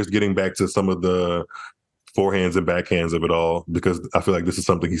switching gears, getting back to some of the forehands and backhands of it all, because I feel like this is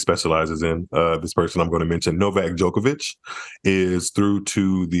something he specializes in. This person I'm going to mention, Novak Djokovic, is through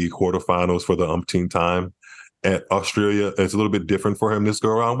to the quarterfinals for the umpteenth time at Australia. It's a little bit different for him this go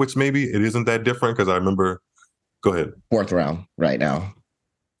around, which maybe it isn't that different, because I remember. Go ahead. Fourth round right now.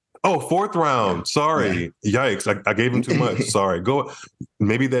 Oh, fourth round. Sorry. Yeah. Yikes. I gave him too much. Sorry. Go.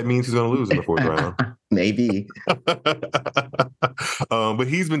 Maybe that means he's going to lose in the fourth round. Maybe. But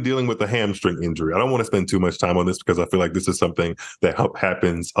he's been dealing with a hamstring injury. I don't want to spend too much time on this, because I feel like this is something that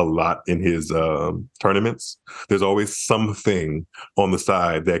happens a lot in his tournaments. There's always something on the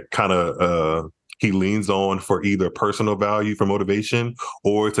side that kind of he leans on for either personal value, for motivation,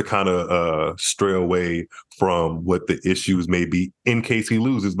 or to kind of stray away from what the issues may be in case he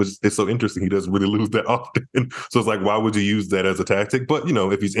loses. But it's so interesting. He doesn't really lose that often. So it's like, why would you use that as a tactic? But,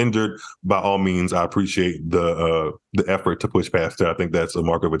 if he's injured, by all means, I appreciate the effort to push past it. I think that's a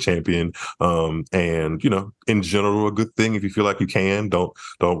mark of a champion. And, in general, a good thing if you feel like you can. Don't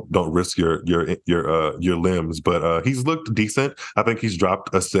risk your limbs. But he's looked decent. I think he's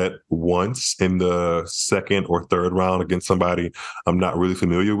dropped a set once in the second or third round against somebody I'm not really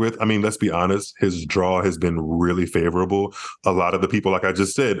familiar with. I mean, let's be honest, his draw has been really favorable. A lot of the people, like I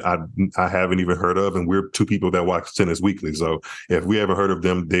just said, I haven't even heard of, and we're two people that watch tennis weekly. So if we haven't heard of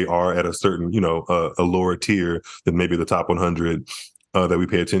them, they are at a certain, a lower tier than maybe the top 100 that we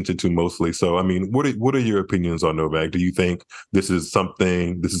pay attention to mostly. So, I mean, what are your opinions on Novak? Do you think this is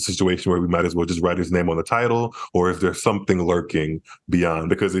a situation where we might as well just write his name on the title, or is there something lurking beyond?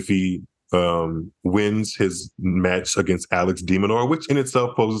 Because if he wins his match against Alex de Minaur, which in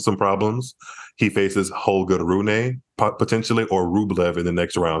itself poses some problems, he faces Holger Rune potentially, or Rublev in the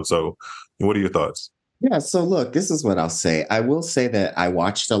next round. So what are your thoughts? Yeah, so look, this is what I'll say. I will say that I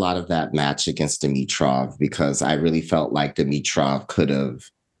watched a lot of that match against Dimitrov, because I really felt like Dimitrov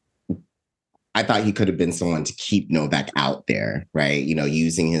I thought he could have been someone to keep Novak out there, right?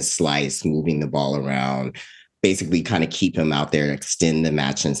 Using his slice, moving the ball around, basically kind of keep him out there, extend the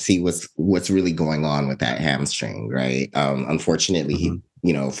match, and see what's really going on with that hamstring, right? Unfortunately,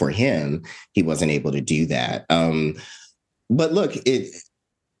 for him, he wasn't able to do that. But look,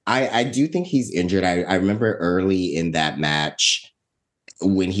 I do think he's injured. I remember early in that match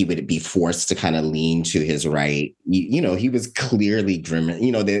when he would be forced to kind of lean to his right, he was clearly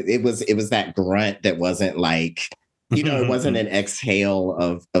grimacing. It was that grunt that wasn't like, it wasn't an exhale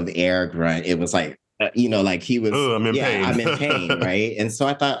of air grunt. It was like, like he was, I'm in pain. I'm in pain, right? And so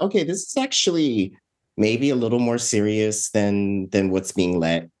I thought, okay, this is actually maybe a little more serious than what's being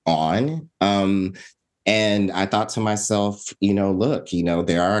let on. And I thought to myself, look,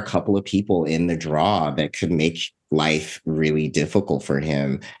 there are a couple of people in the draw that could make life really difficult for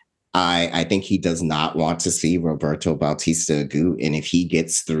him. I think he does not want to see Roberto Bautista Agut. And if he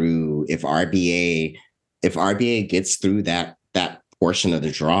gets through, if RBA gets through that portion of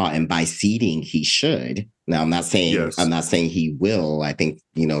the draw, and by seeding he should. Now I'm not saying he will. I think,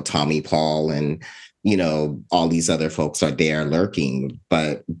 Tommy Paul and all these other folks are there lurking.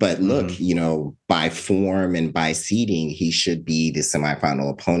 But look, by form and by seeding, he should be the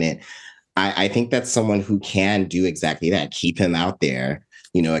semifinal opponent. I think that's someone who can do exactly that. Keep him out there,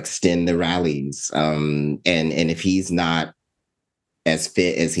 extend the rallies. And if he's not as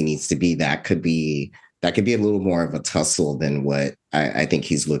fit as he needs to be, that could be a little more of a tussle than what I think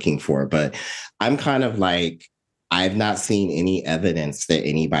he's looking for. But I'm kind of like, I've not seen any evidence that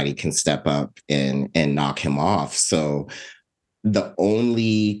anybody can step up and knock him off. So the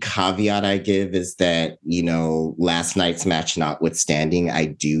only caveat I give is that, last night's match notwithstanding, I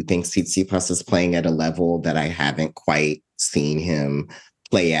do think Tsitsipas is playing at a level that I haven't quite seen him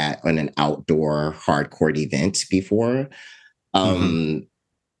play at on an outdoor hardcourt event before.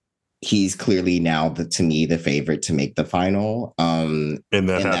 He's clearly now, to me, the favorite to make the final. In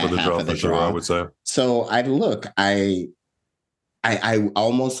that half of the draw, for sure, I would say. So I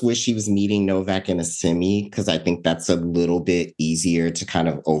almost wish he was meeting Novak in a semi, because I think that's a little bit easier to kind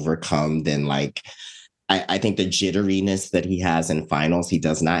of overcome than I think the jitteriness that he has in finals. He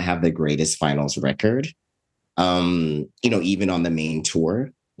does not have the greatest finals record, even on the main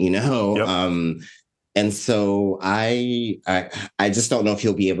tour, Yep. And so I just don't know if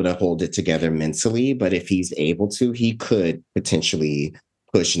he'll be able to hold it together mentally, but if he's able to, he could potentially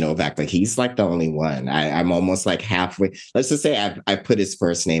push Novak. Like, he's like the only one. I'm almost like halfway. Let's just say I put his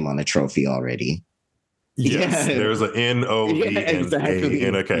first name on the trophy already. Yes, there's an N-O-V-N-A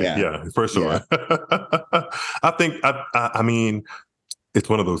and a K. Yeah, for sure. Yeah. I think, I mean, it's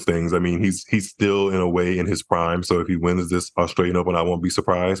one of those things. I mean, he's still in a way in his prime. So if he wins this Australian Open, I won't be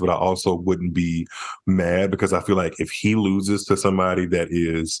surprised. But I also wouldn't be mad, because I feel like if he loses to somebody that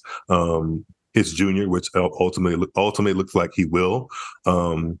is his junior, which ultimately looks like he will,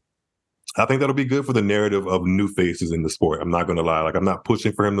 I think that'll be good for the narrative of new faces in the sport. I'm not going to lie. Like, I'm not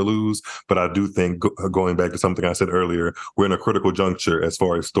pushing for him to lose, but I do think, going back to something I said earlier, we're in a critical juncture as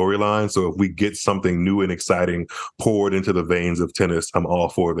far as storyline. So if we get something new and exciting poured into the veins of tennis, I'm all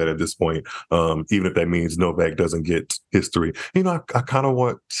for that at this point. Even if that means Novak doesn't get history. I kind of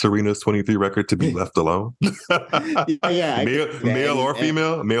want Serena's 23 record to be left alone. Male or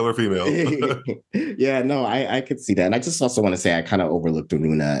female. Yeah, no, I could see that. And I just also want to say I kind of overlooked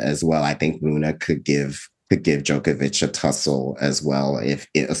Runa as well. I think Runa could give Djokovic a tussle as well,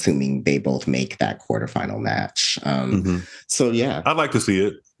 assuming they both make that quarterfinal match. So yeah, I'd like to see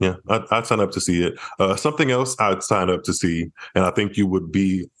it. Yeah, I'd sign up to see it. Something else I'd sign up to see, and I think you would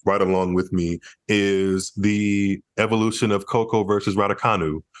be right along with me, is the evolution of Coco versus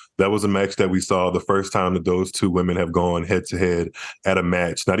Raducanu. That was a match that we saw the first time that those two women have gone head to head at a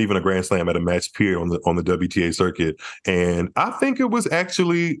match, not even a Grand Slam, at a match period on the WTA circuit. And I think it was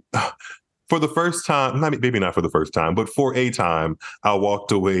actually, for the first time, maybe not for the first time, but for a time, I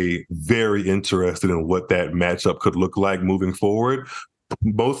walked away very interested in what that matchup could look like moving forward.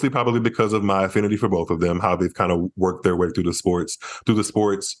 Mostly probably because of my affinity for both of them, how they've kind of worked their way through the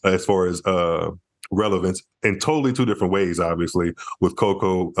sports as far as relevance, in totally two different ways, obviously, with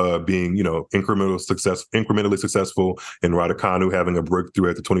Coco being, incrementally successful, and Raducanu having a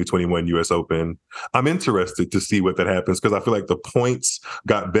breakthrough at the 2021 US Open. I'm interested to see what that happens, because I feel like the points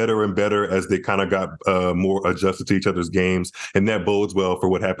got better and better as they kind of got more adjusted to each other's games, and that bodes well for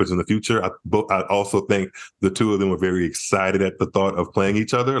what happens in the future. I also think the two of them were very excited at the thought of playing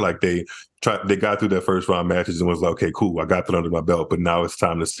each other. Like, they got through their first round matches and was like, okay, cool, I got that under my belt, but now it's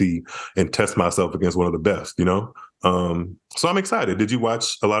time to see and test myself against one of the best, So I'm excited. Did you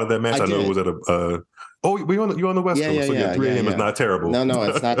watch a lot of that match? I know it was at you on the West Coast, so 3 a.m. is not terrible. No,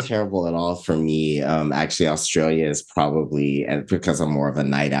 it's not terrible at all for me. Actually, Australia is probably, because I'm more of a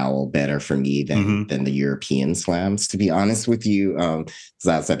night owl, better for me than the European slams, to be honest with you. Because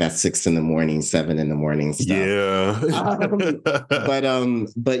I was like that 6 a.m, 7 a.m stuff. Yeah.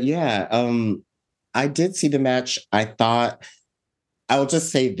 But yeah, I did see the match. I'll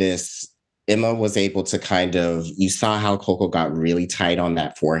just say this. Emma was able to you saw how Coco got really tight on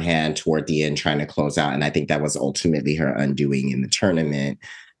that forehand toward the end, trying to close out. And I think that was ultimately her undoing in the tournament.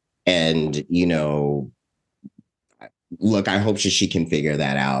 And, look, I hope she can figure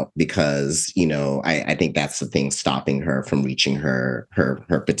that out, because, I think that's the thing stopping her from reaching her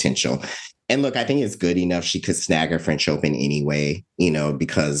potential. And look, I think it's good enough she could snag her French Open anyway,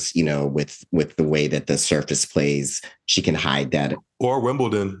 because, with the way that the surface plays, she can hide that. Or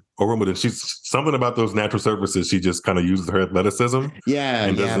Wimbledon. She's something about those natural surfaces. She just kind of uses her athleticism. Yeah,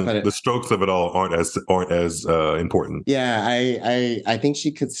 and yeah, doesn't. The strokes of it all aren't as important. Yeah, I think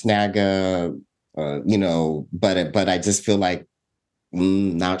she could snag but I just feel like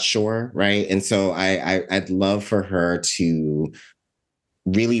not sure, right? And so I'd love for her to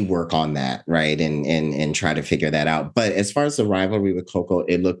really work on that, right? And try to figure that out. But as far as the rivalry with Coco,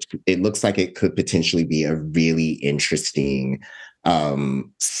 it looks like it could potentially be a really interesting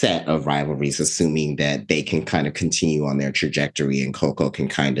set of rivalries, assuming that they can kind of continue on their trajectory and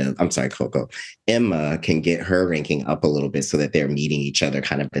Emma can get her ranking up a little bit so that they're meeting each other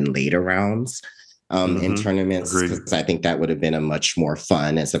kind of in later rounds. In tournaments, because I think that would have been a much more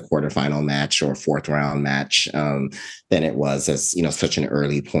fun as a quarterfinal match or fourth round match than it was as such an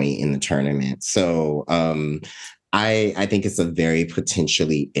early point in the tournament. So I think it's a very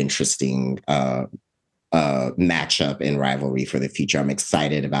potentially interesting matchup and rivalry for the future. I'm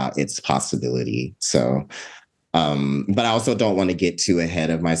excited about its possibility. So. But I also don't want to get too ahead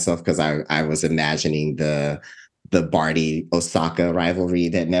of myself because I was imagining the Barty Osaka rivalry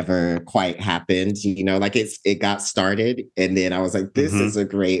that never quite happened. It got started, and then I was like, this is a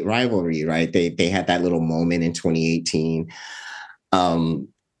great rivalry, right? They had that little moment in 2018 into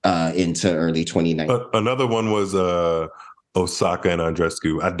early 2019. Another one was Osaka and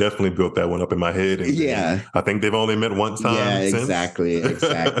Andreescu. I definitely built that one up in my head. And I think they've only met one time. Yeah, exactly.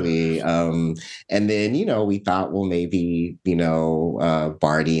 And then, we thought, well, maybe,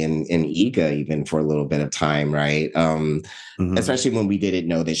 Barty and Iga even for a little bit of time, right? Especially when we didn't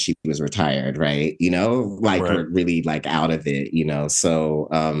know that she was retired, right? We're really out of it, So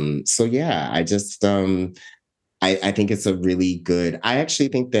yeah, I just I think it's a really good. I actually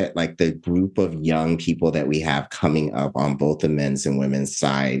think that the group of young people that we have coming up on both the men's and women's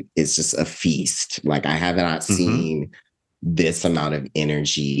side is just a feast. I have not seen this amount of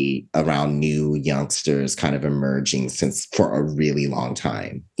energy around new youngsters kind of emerging for a really long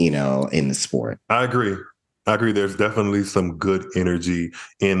time, in the sport. I agree. There's definitely some good energy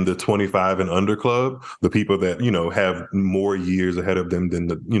in the 25 and under club, the people that, have more years ahead of them than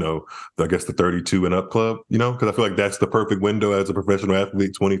I guess the 32 and up club, because I feel like that's the perfect window as a professional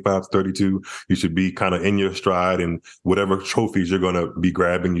athlete, 25, 32. You should be kind of in your stride, and whatever trophies you're going to be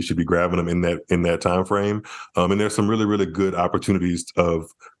grabbing, you should be grabbing them in that time frame. And there's some really, really good opportunities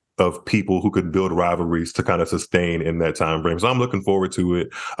of people who could build rivalries to kind of sustain in that time frame. So I'm looking forward to it.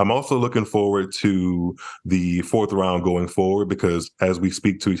 I'm also looking forward to the fourth round going forward, because as we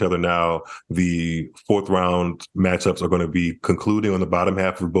speak to each other now, the fourth round matchups are going to be concluding on the bottom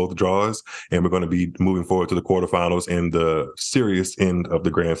half of both draws, and we're going to be moving forward to the quarterfinals and the serious end of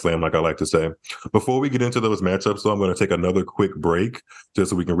the Grand Slam, like I like to say. Before we get into those matchups, though, I'm going to take another quick break just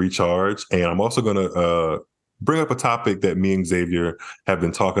so we can recharge. And I'm also going to bring up a topic that me and Xavier have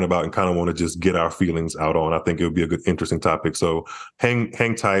been talking about and kind of want to just get our feelings out on. I think it would be a good, interesting topic. So hang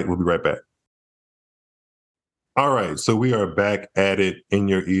tight. We'll be right back. All right. So we are back at it in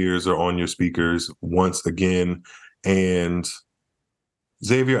your ears or on your speakers once again. And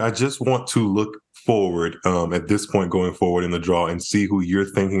Xavier, I just want to look forward at this point going forward in the draw and see who you're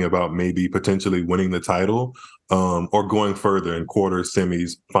thinking about maybe potentially winning the title or going further in quarters,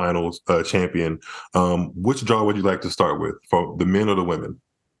 semis, finals, champion. Which draw would you like to start with, for the men or the women?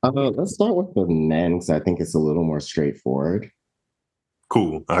 Let's start with the men, because I think it's a little more straightforward.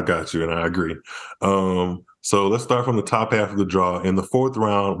 Cool. I got you, and I agree. So let's start from the top half of the draw. In the fourth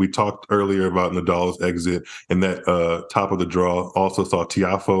round, we talked earlier about Nadal's exit, and that top of the draw also saw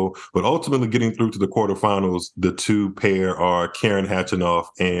Tiafoe. But ultimately getting through to the quarterfinals, the two pair are Karen Khachanov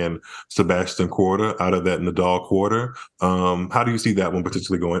and Sebastian Korda out of that Nadal quarter. How do you see that one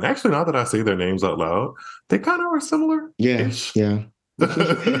potentially going? Actually, now that I say their names out loud, they kind of are similar. Yeah.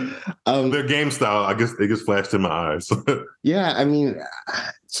 Their game style, I guess, it gets flashed in my eyes. Yeah, I mean,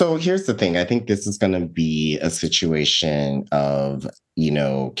 so here's the thing. I think this is going to be a situation of,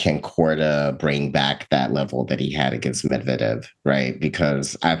 can Korda bring back that level that he had against Medvedev, right?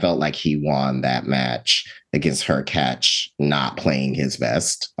 Because I felt like he won that match against Hurkacz not playing his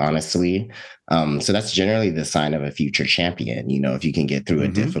best, honestly. So that's generally the sign of a future champion, if you can get through a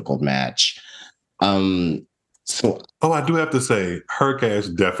difficult match. I do have to say,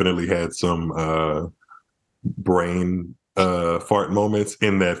 Hurkacz definitely had some brain fart moments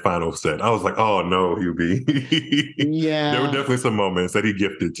in that final set. I was like, oh no, Hubie. Yeah. There were definitely some moments that he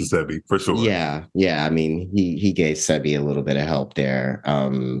gifted to Sebi, for sure. Yeah. I mean, he gave Sebi a little bit of help there.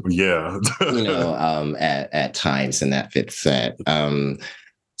 At times in that fifth set.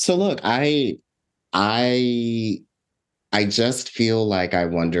 So look, I I just feel like I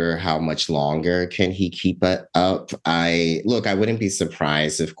wonder how much longer can he keep it up. I wouldn't be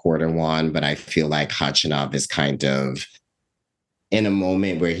surprised if Quarter won, but I feel like Khachanov is kind of in a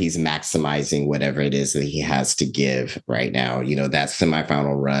moment where he's maximizing whatever it is that he has to give right now. You know, that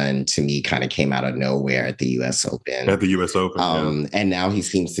semifinal run to me kind of came out of nowhere at the US Open. At the US Open, yeah. And now he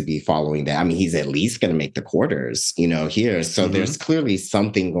seems to be following that. I mean, he's at least going to make the quarters, you know, here. So there's clearly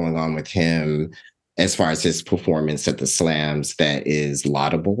something going on with him as far as his performance at the slams that is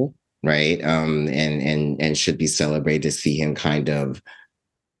laudable, right? And should be celebrated to see him kind of,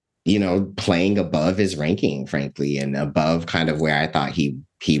 you know, playing above his ranking, frankly, and above kind of where I thought he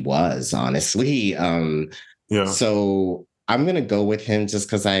was, honestly. Yeah. So I'm gonna go with him just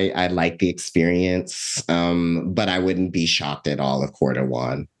because I like the experience. But I wouldn't be shocked at all if Quarter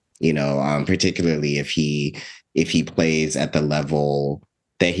won, you know, particularly if he plays at the level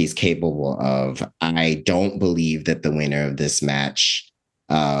that he's capable of. I don't believe that the winner of this match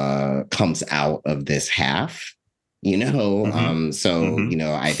comes out of this half, you know. You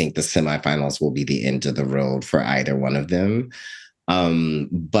know, I think the semifinals will be the end of the road for either one of them.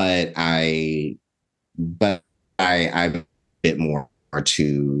 But I'm a bit more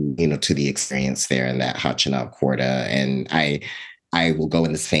to, you know, to the experience there in that Khachanov quarter, and I will go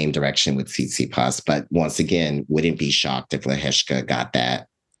in the same direction with Tsitsipas, but once again, wouldn't be shocked if Lehecka got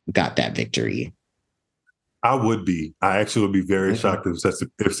that victory. I would be. I actually would be very shocked if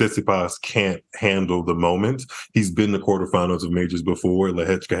Tsitsipas can't handle the moment. He's been in the quarterfinals of majors before.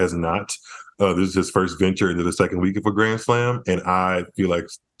 Lehecka has not. This is his first venture into the second week of a Grand Slam, and I feel like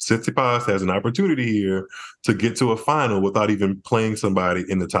Tsitsipas has an opportunity here to get to a final without even playing somebody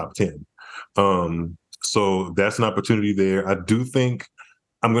in the top 10. So that's an opportunity there. I do think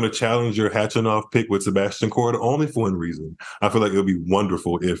I'm going to challenge your Khachanov pick with Sebastian Korda only for one reason. I feel like it would be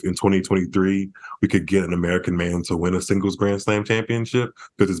wonderful if in 2023 we could get an American man to win a singles Grand Slam championship,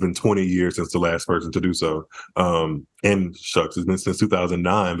 because it's been 20 years since the last person to do so. And shucks, it's been since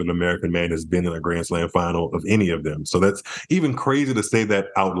 2009 that an American man has been in a Grand Slam final of any of them. So that's even crazy to say that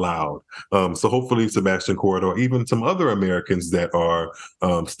out loud. So hopefully Sebastian Korda, or even some other Americans that are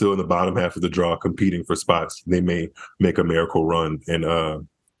still in the bottom half of the draw competing for spots, they may make a miracle run and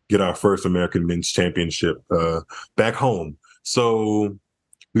get our first American men's championship back home. So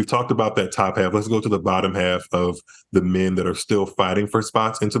we've talked about that top half. Let's go to the bottom half of the men that are still fighting for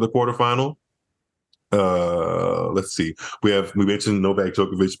spots into the quarterfinal. Let's see. We mentioned Novak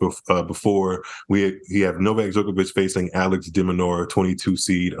Djokovic before. We have Novak Djokovic facing Alex de Minaur, 22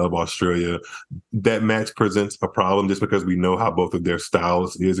 seed of Australia. That match presents a problem just because we know how both of their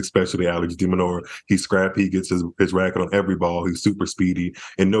styles is, especially Alex de Minaur. He's scrappy. He gets his racket on every ball. He's super speedy.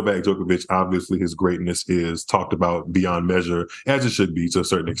 And Novak Djokovic, obviously, his greatness is talked about beyond measure, as it should be to a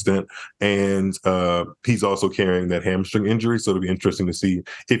certain extent. And he's also carrying that hamstring injury, so it'll be interesting to see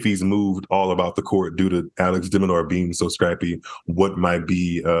if he's moved all about the court due to Alex de Minaur being so scrappy, what might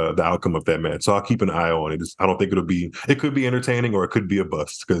be the outcome of that match. So I'll keep an eye on it. I don't think it could be entertaining or it could be a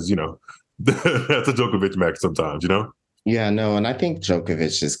bust, because, you know, that's a Djokovic match sometimes, you know? Yeah, no, and I think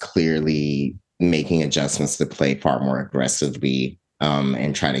Djokovic is clearly making adjustments to play far more aggressively,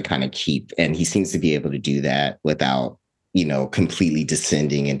 and try to kind of keep, and he seems to be able to do that without, you know, completely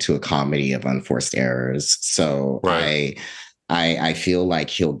descending into a comedy of unforced errors. So right. I feel like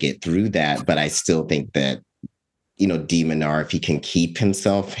he'll get through that, but I still think that, you know, de Minaur, if he can keep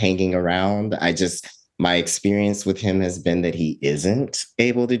himself hanging around, my experience with him has been that he isn't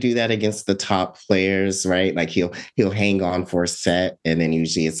able to do that against the top players, right? Like he'll hang on for a set, and then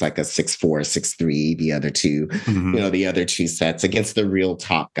usually it's like a 6-4, 6-3, the other two, you know, the other two sets against the real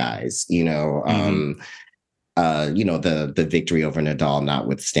top guys, you know. You know, the victory over Nadal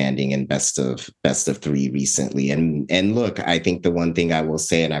notwithstanding in best of three recently. And look, I think the one thing I will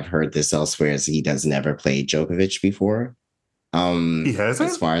say, and I've heard this elsewhere, is he does never play Djokovic before. He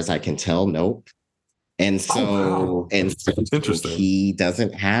hasn't? As far as I can tell, nope. And so, interesting. He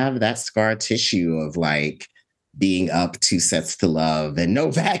doesn't have that scar tissue of like being up 2 sets to love and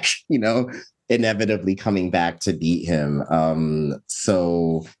Novak, you know, inevitably coming back to beat him.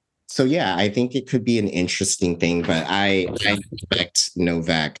 So yeah, I think it could be an interesting thing, but I expect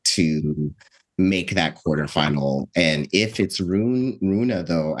Novak to make that quarterfinal. And if it's Rune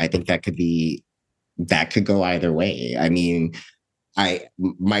though, I think that could go either way. I mean,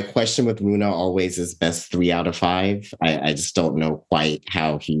 my question with Rune always is best 3 out of 5. I just don't know quite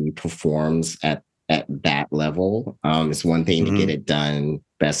how he performs at that level. It's one thing to get it done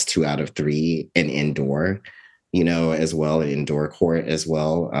best 2 out of 3 in indoor, you know, as well, an indoor court as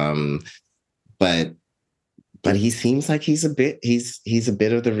well. But but he seems like he's a bit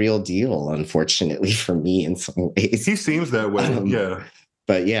of the real deal, unfortunately for me in some ways. He seems that way. Yeah.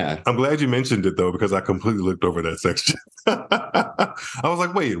 But yeah. I'm glad you mentioned it, though, because I completely looked over that section. I was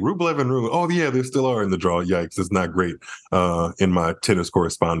like, wait, Rublev and Rune. Oh, yeah, they still are in the draw. Yikes. It's not great in my tennis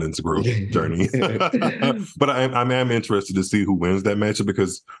correspondence group journey. But I am interested to see who wins that matchup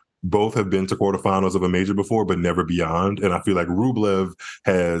because both have been to quarterfinals of a major before, but never beyond. And I feel like Rublev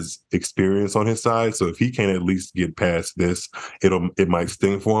has experience on his side. So if he can at least get past this, it might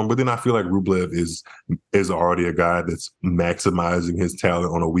sting for him. But then I feel like Rublev is already a guy that's maximizing his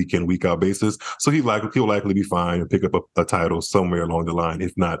talent on a week in, week out basis. So he'll likely be fine and pick up a title somewhere along the line,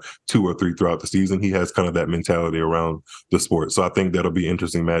 if not 2 or 3 throughout the season. He has kind of that mentality around the sport. So I think that'll be an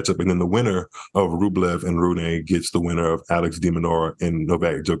interesting matchup. And then the winner of Rublev and Rune gets the winner of Alex de Minaur and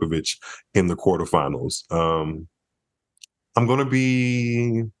Novak Djokovic in the quarterfinals. I'm going to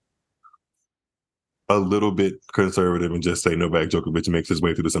be a little bit conservative and just say Novak Djokovic makes his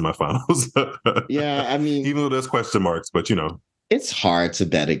way through the semifinals. Yeah, I mean, even though there's question marks, but it's hard to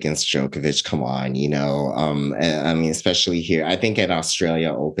bet against Djokovic. Come on, I mean, especially here. I think at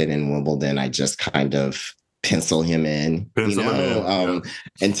Australia Open and Wimbledon, I just kind of pencil him in.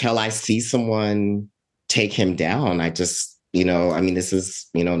 Until I see someone take him down. I just, I mean, this is,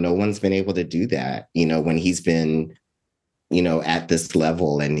 no one's been able to do that, when he's been, at this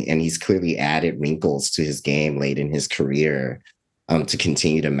level and he's clearly added wrinkles to his game late in his career to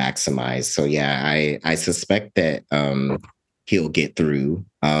continue to maximize. So, yeah, I suspect that he'll get through,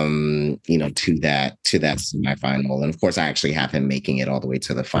 to that semifinal. And of course, I actually have him making it all the way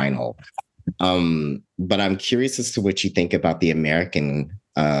to the final. But I'm curious as to what you think about the American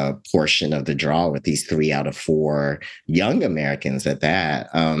portion of the draw with these 3 out of 4 young Americans at that,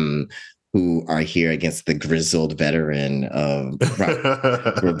 who are here against the grizzled veteran of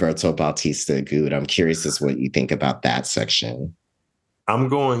Roberto Bautista Agut. I'm curious as what you think about that section. I'm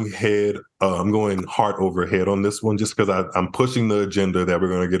going heart over head on this one just because I'm pushing the agenda that we're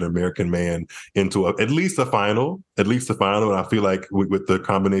going to get an American man into at least a final. And I feel like with the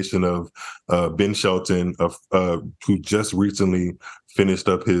combination of Ben Shelton, who just recently finished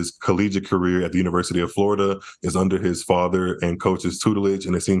up his collegiate career at the University of Florida, is under his father and coach's tutelage,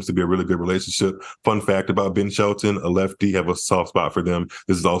 and it seems to be a really good relationship. Fun fact about Ben Shelton, a lefty, have a soft spot for them.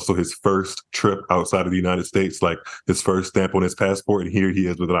 This is also his first trip outside of the United States, like his first stamp on his passport, and here he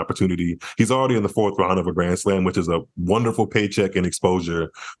is with an opportunity. He's already in the 4th round of a Grand Slam, which is a wonderful paycheck and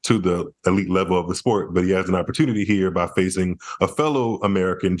exposure to the elite level of the sport, but he has an opportunity here by facing a fellow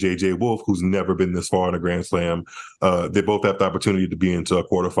American, J.J. Wolf, who's never been this far in a Grand Slam. They both have the opportunity to be into a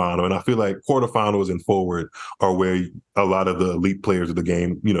quarterfinal. And I feel like quarterfinals and forward are where a lot of the elite players of the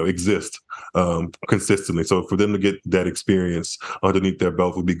game, exist consistently. So for them to get that experience underneath their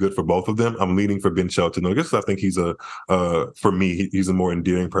belt would be good for both of them. I'm leaning for Ben Shelton. I guess I think he's for me, he's a more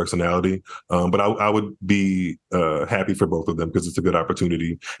endearing personality. But I would be happy for both of them because it's a good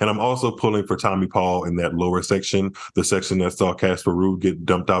opportunity. And I'm also pulling for Tommy Paul in that lower section, the section that saw Casper Ruud get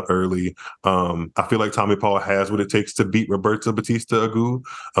dumped out early. I feel like Tommy Paul has what it takes to beat Roberto Bautista Agut.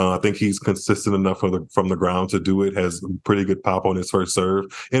 I think he's consistent enough from the ground to do it, has pretty good pop on his first serve,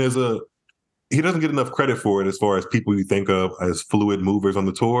 and he doesn't get enough credit for it as far as people you think of as fluid movers on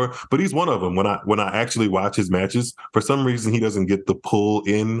the tour, but he's one of them. When I actually watch his matches, for some reason, he doesn't get the pull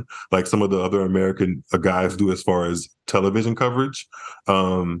in like some of the other American guys do as far as television coverage.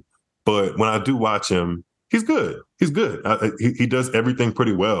 But when I do watch him, he's good. He's good. He does everything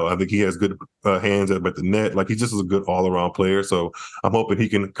pretty well. I think he has good hands at the net. Like, he just is a good all-around player. So I'm hoping he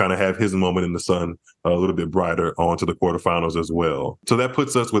can kind of have his moment in the sun a little bit brighter onto the quarterfinals as well. So that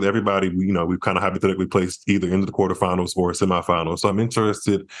puts us with everybody, we've kind of hypothetically placed either into the quarterfinals or semifinals. So I'm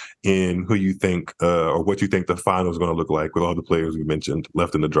interested in who you think or what you think the final is going to look like with all the players we mentioned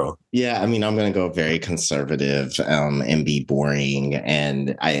left in the draw. Yeah, I mean, I'm going to go very conservative and be boring.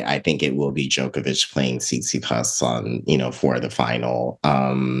 And I think it will be Djokovic playing Tsitsipas for the final.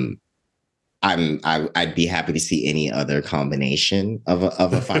 I'd be happy to see any other combination of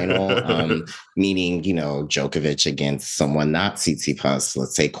a final, meaning, Djokovic against someone not Tsitsipas,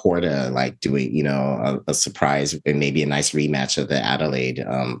 let's say Korda, like doing, a surprise and maybe a nice rematch of the Adelaide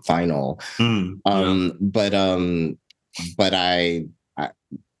final. But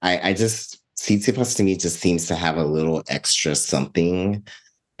I just, Tsitsipas to me just seems to have a little extra something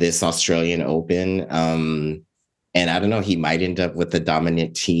this Australian Open. And I don't know, he might end up with the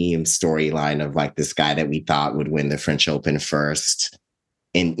dominant team storyline of like this guy that we thought would win the French Open first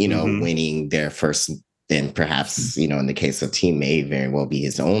and, winning their first, and perhaps, in the case of Team may very well be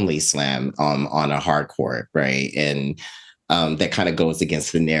his only slam on a hard court, right? And that kind of goes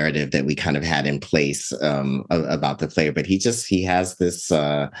against the narrative that we kind of had in place about the player. But he has this,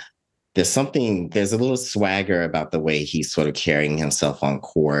 there's a little swagger about the way he's sort of carrying himself on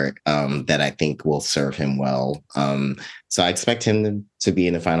court that I think will serve him well. So I expect him to be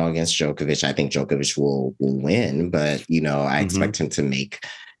in the final against Djokovic. I think Djokovic will win, but, I expect him to make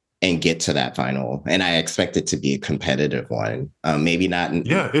and get to that final. And I expect it to be a competitive one. Maybe not.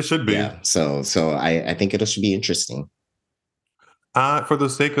 Yeah, it should be. Yeah. So I think it should be interesting. For the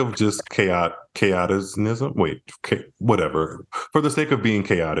sake of just chaoticism, whatever. For the sake of being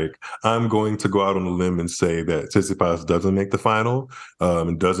chaotic, I'm going to go out on a limb and say that Tsitsipas doesn't make the final,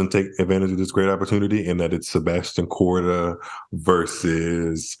 and doesn't take advantage of this great opportunity, and that it's Sebastian Korda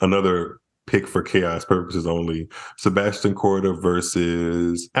versus another pick for chaos purposes only. Sebastian Korda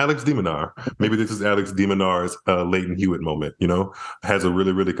versus Alex de Minaur. Maybe this is Alex de Minaur's Leighton Hewitt moment, has a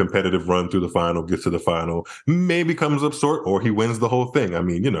really, really competitive run through the final, gets to the final, maybe comes up short, or he wins the whole thing. I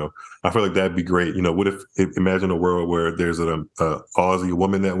mean, I feel like that'd be great. What if imagine a world where there's an Aussie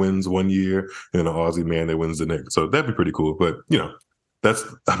woman that wins one year and an Aussie man that wins the next. So that'd be pretty cool. But, that's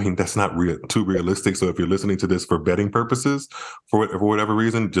not too realistic. So if you're listening to this for betting purposes, for whatever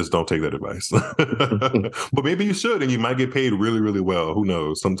reason, just don't take that advice. But maybe you should, and you might get paid really, really well. Who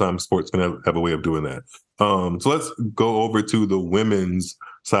knows? Sometimes sports can have a way of doing that. So let's go over to the women's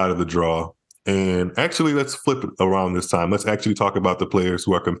side of the draw. And actually, let's flip it around this time. Let's actually talk about the players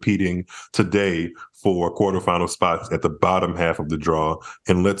who are competing today for quarterfinal spots at the bottom half of the draw.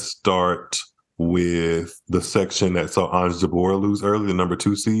 And let's start with the section that saw Ons Jabeur lose early, the number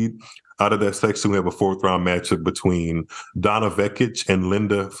 2 seed. Out of that section, we have a 4th round matchup between Donna Vekic and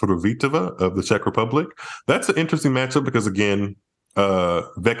Linda Fruhvirtova of the Czech Republic. That's an interesting matchup because, again,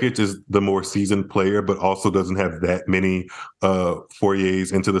 Vekic is the more seasoned player, but also doesn't have that many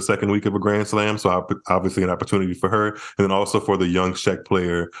forays into the second week of a Grand Slam. So obviously an opportunity for her. And then also for the young Czech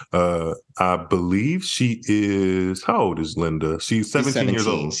player, I believe she is, how old is Linda? She's 17 years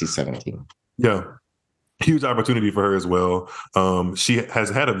old. She's 17. Yeah. Huge opportunity for her as well. She has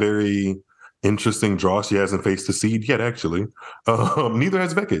had a very interesting draw. She hasn't faced a seed yet, actually. Neither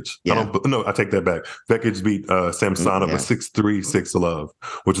has Vekic. Yeah. I take that back. Vekic beat Samsonova 6-3, 6-love,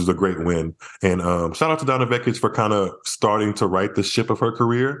 which was a great win. And shout out to Donna Vekic for kind of starting to right the ship of her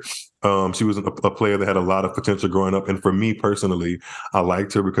career. She was a player that had a lot of potential growing up. And for me personally, I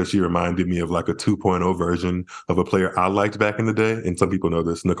liked her because she reminded me of like a 2.0 version of a player I liked back in the day. And some people know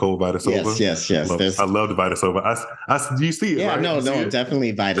this, Nicole Vitasova. Yes. I loved Vitasova. Do you see it? Yeah, right? no,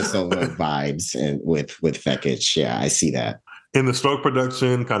 definitely Vitasova vibes with Vekic. Yeah, I see that. In the stroke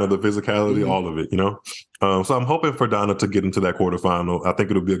production, kind of the physicality, all of it, So I'm hoping for Donna to get into that quarterfinal. I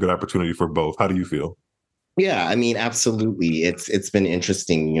think it'll be a good opportunity for both. How do you feel? Yeah, I mean, absolutely. It's been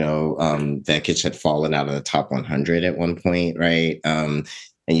interesting. Vekic had fallen out of the top 100 at one point, right? And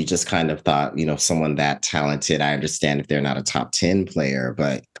you just kind of thought, someone that talented, I understand if they're not a top 10 player,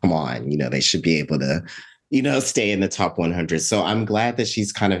 but come on, they should be able to, stay in the top 100. So I'm glad that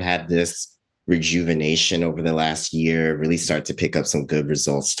she's kind of had this rejuvenation over the last year, really start to pick up some good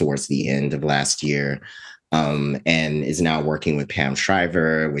results towards the end of last year. And is now working with Pam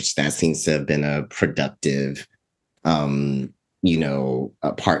Shriver, which that seems to have been a productive,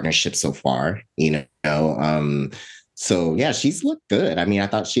 partnership so far, So yeah, she's looked good. I mean, I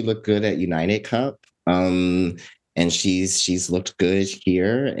thought she looked good at United Cup. And she's looked good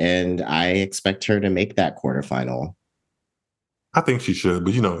here, and I expect her to make that quarterfinal. I think she should,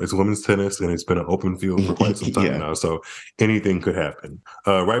 but it's women's tennis and it's been an open field for quite some time now. So anything could happen.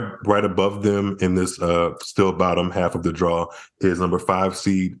 Right above them in this still bottom half of the draw is number 5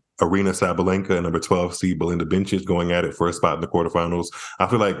 seed Aryna Sabalenka and number 12 seed Belinda Bencic going at it for a spot in the quarterfinals. I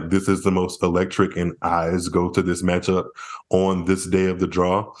feel like this is the most electric, and eyes go to this matchup on this day of the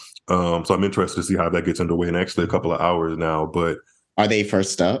draw. So I'm interested to see how that gets underway in actually a couple of hours now. But are they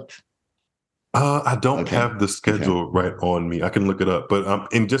first up? I don't have the schedule right on me. I can look it up,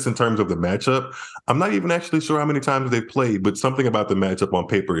 but in terms of the matchup, I'm not even actually sure how many times they've played. But something about the matchup on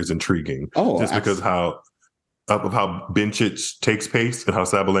paper is intriguing. Just because how Bencic takes pace and how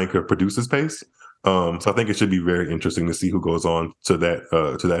Sabalenka produces pace. So I think it should be very interesting to see who goes on to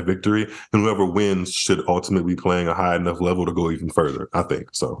that victory, and whoever wins should ultimately be playing a high enough level to go even further. I think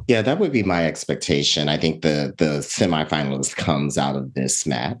so. Yeah, that would be my expectation. I think the semifinalist comes out of this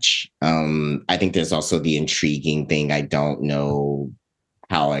match. I think there's also the intriguing thing. I don't know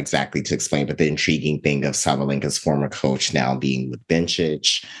how exactly to explain, but the intriguing thing of Sabalenka's former coach now being with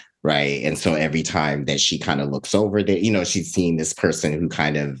Bencic. Right. And so every time that she kind of looks over there, she's seeing this person who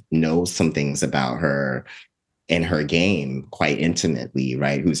kind of knows some things about her and her game quite intimately,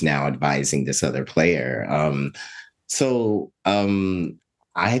 right? Who's now advising this other player. So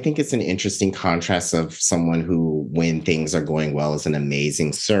I think it's an interesting contrast of someone who, when things are going well, is an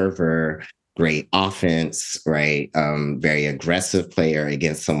amazing server, great offense, right? Very aggressive player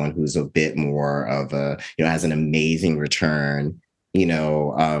against someone who's a bit more of a, has an amazing return,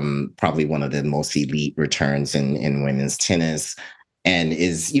 probably one of the most elite returns in women's tennis, and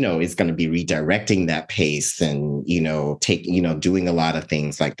is going to be redirecting that pace and doing a lot of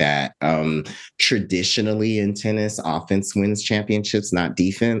things like that. Traditionally in tennis, offense wins championships, not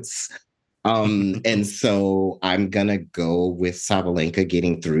defense. And so I'm gonna go with Sabalenka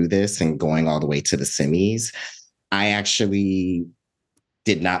getting through this and going all the way to the semis. I actually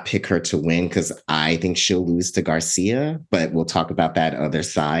did not pick her to win because I think she'll lose to Garcia, but we'll talk about that other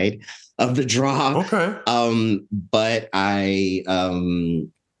side of the draw. Okay. But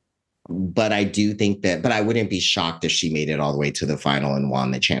I do think that, but I wouldn't be shocked if she made it all the way to the final and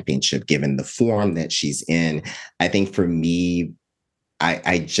won the championship, given the form that she's in. I think for me,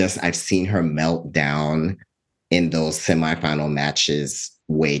 I've seen her melt down in those semifinal matches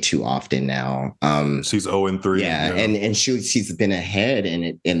way too often now. She's 0-3. Yeah, and she's been ahead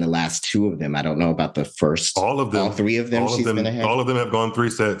in the last two of them. I don't know about the first. All of them. All three of them. She's been ahead. All of them have gone 3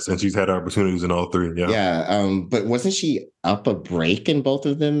 sets, and she's had opportunities in all 3. Yeah. Yeah. But wasn't she up a break in both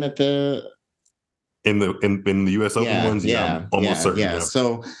of them at the in the US Open ones? Yeah, almost certain. Yeah.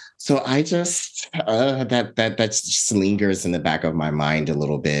 So I just that just lingers in the back of my mind a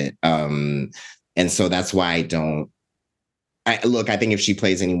little bit. And so that's why I don't. I think if she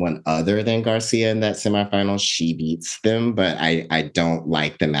plays anyone other than Garcia in that semifinal, she beats them. But I don't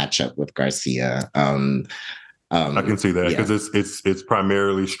like the matchup with Garcia. I can see that because it's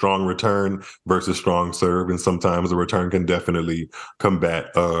primarily strong return versus strong serve, and sometimes the return can definitely combat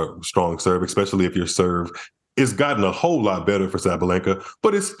strong serve, especially if your serve it's gotten a whole lot better for Sabalenka,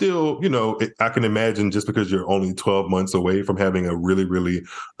 but it's still, I can imagine just because you're only 12 months away from having a really, really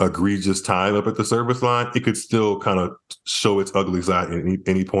egregious time up at the service line, it could still kind of show its ugly side at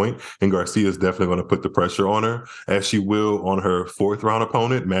any point. And Garcia is definitely going to put the pressure on her, as she will on her 4th round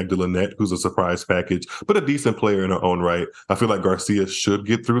opponent, Magda Linette, who's a surprise package, but a decent player in her own right. I feel like Garcia should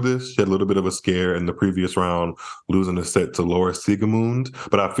get through this. She had a little bit of a scare in the previous round, losing a set to Laura Siegemund,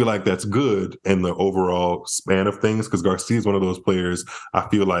 but I feel like that's good in the overall span of things because Garcia is one of those players I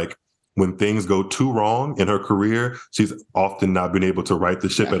feel like when things go too wrong in her career, she's often not been able to right the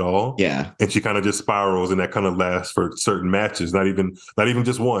ship at all. Yeah. And she kind of just spirals and that kind of lasts for certain matches, not even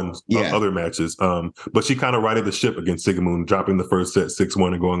just one, other matches. But she kind of righted the ship against Siegemund, dropping the first set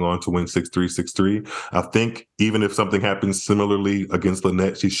 6-1 and going on to win 6-3, 6-3. I think even if something happens similarly against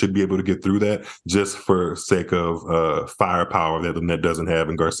Linette, she should be able to get through that just for sake of firepower that Linette doesn't have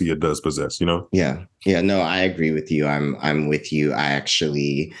and Garcia does possess, Yeah. Yeah, no, I agree with you. I'm with you. I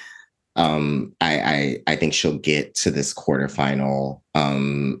actually I think she'll get to this quarterfinal.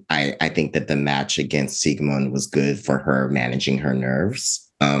 I think that the match against Siegemund was good for her managing her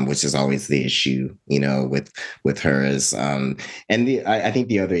nerves, which is always the issue, with hers. I think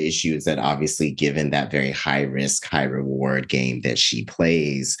the other issue is that obviously, given that very high risk, high reward game that she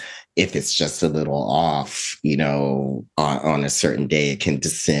plays, if it's just a little off, on a certain day, it can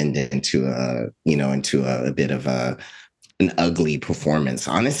descend into a bit of an ugly performance,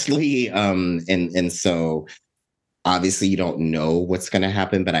 honestly. And so obviously you don't know what's going to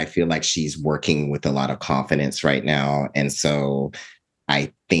happen, but I feel like she's working with a lot of confidence right now. And so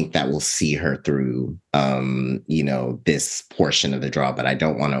I think that will see her through, this portion of the draw, but I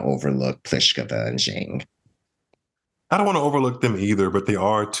don't want to overlook Pliskova and Zhang. I don't want to overlook them either, but they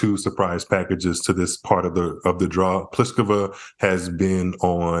are 2 surprise packages to this part of the draw. Pliskova has been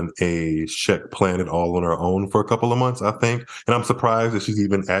on a Czech planet all on her own for a couple of months, I think, and I'm surprised that she's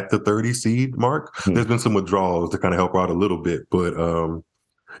even at the 30 seed mark. There's been some withdrawals to kind of help her out a little bit, but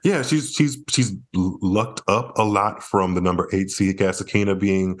yeah, she's lucked up a lot from the number 8 seed Kasatkina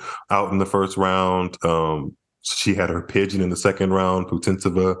being out in the first round. She had her pigeon in the second round,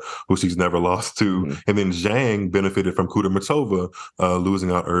 Putintseva, who she's never lost to. Mm-hmm. And then Zhang benefited from Kudermetova losing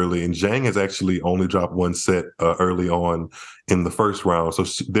out early. And Zhang has actually only dropped 1 set early on in the first round. So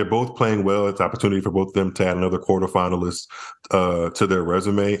they're both playing well. It's an opportunity for both of them to add another quarterfinalist to their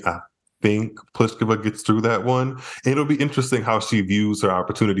resume. I think Pliskova gets through that one. And it'll be interesting how she views her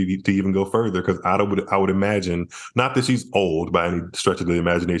opportunity to even go further, because I would imagine, not that she's old by any stretch of the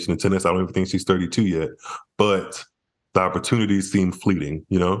imagination in tennis, I don't even think she's 32 yet, but the opportunities seem fleeting,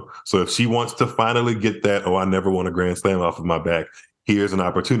 So if she wants to finally get that, I never won a Grand Slam off of my back, here's an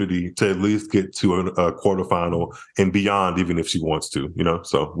opportunity to at least get to a quarterfinal and beyond, even if she wants to,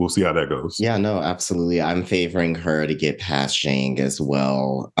 so we'll see how that goes. Yeah, no, absolutely. I'm favoring her to get past Zhang as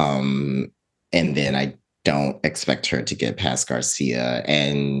well. And then don't expect her to get past Garcia.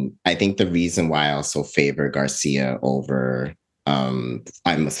 And I think the reason why I also favor Garcia over I'm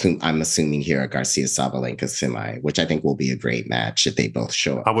assuming here a Garcia Sabalenka semi, which I think will be a great match if they both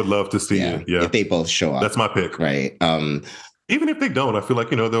show up. I would love to see it. Yeah. If they both show up. That's my pick. Right. Even if they don't, I feel like,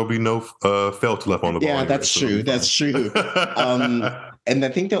 there'll be no felt left on the ball. Yeah, that's true. That's true. And I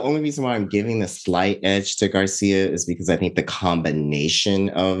think the only reason why I'm giving the slight edge to Garcia is because I think the combination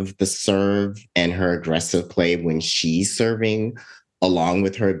of the serve and her aggressive play when she's serving, along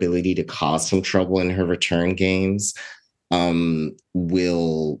with her ability to cause some trouble in her return games,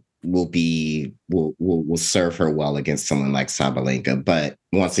 will serve her well against someone like Sabalenka. But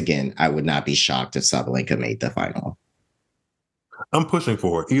once again, I would not be shocked if Sabalenka made the final. I'm pushing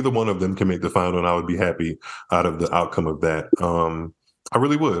for it. Either one of them can make the final, and I would be happy out of the outcome of that. I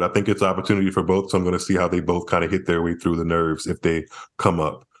really would. I think it's an opportunity for both, so I'm going to see how they both kind of hit their way through the nerves if they come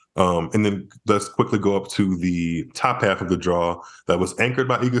up. And then let's quickly go up to the top half of the draw that was anchored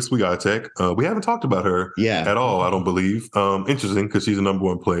by Iga Swiatek. We haven't talked about her at all, I don't believe. Interesting, because she's a number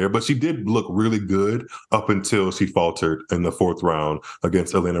one player, but she did look really good up until she faltered in the fourth round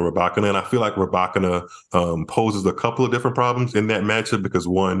against Elena Rybakina. And I feel like Rybakina poses a couple of different problems in that matchup because,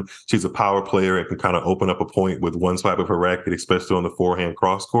 one, she's a power player and can kind of open up a point with one swipe of her racket, especially on the forehand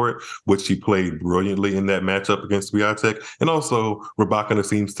cross court, which she played brilliantly in that matchup against Swiatek. And also, Rybakina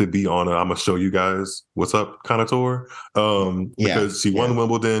seems to be on I'm gonna show you guys what's up kind of tour, because she won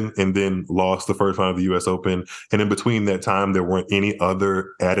Wimbledon and then lost the first round of the US Open, and in between that time there weren't any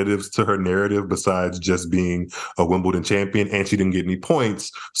other additives to her narrative besides just being a Wimbledon champion, and she didn't get any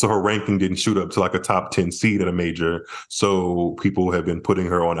points, so her ranking didn't shoot up to like a top 10 seed at a major. So people have been putting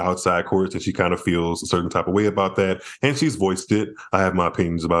her on outside courts, and she kind of feels a certain type of way about that, and she's voiced it. I have my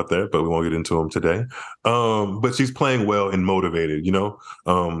opinions about that, but we won't get into them today. But she's playing well and motivated,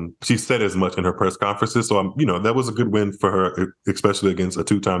 she said as much in her press conferences. So that was a good win for her, especially against a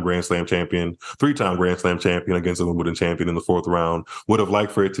two-time Grand Slam champion, three-time Grand Slam champion against a Wimbledon champion in the fourth round. Would have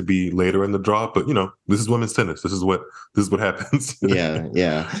liked for it to be later in the draw, but this is women's tennis. This is what happens.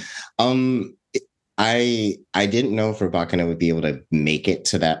 Yeah. I didn't know if Rybakina would be able to make it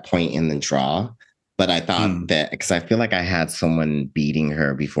to that point in the draw. But I thought that because I feel like I had someone beating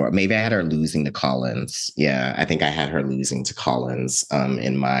her before. Maybe I had her losing to Collins. Yeah, I think I had her losing to Collins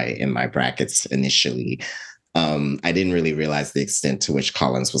in my brackets initially. I didn't really realize the extent to which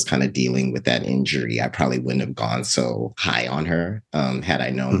Collins was kind of dealing with that injury. I probably wouldn't have gone so high on her had I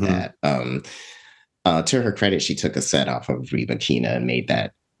known that. To her credit, she took a set off of Rybakina and made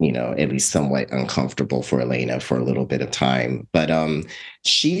that at least somewhat uncomfortable for Elena for a little bit of time. But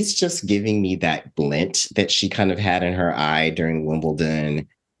she's just giving me that glint that she kind of had in her eye during Wimbledon.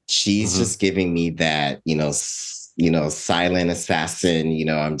 She's just giving me that, silent assassin,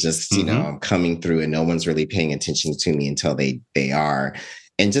 I'm just, I'm coming through and no one's really paying attention to me until they are.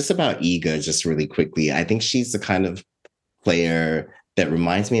 And just about Iga, just really quickly, I think she's the kind of player that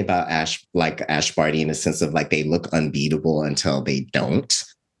reminds me about Ash Barty in the sense of like they look unbeatable until they don't.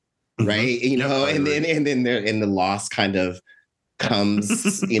 Right. And then they're in the loss kind of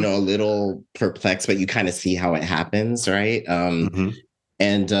comes, a little perplexed, but you kind of see how it happens. Right.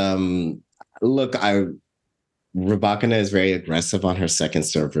 And look, Rybakina is very aggressive on her second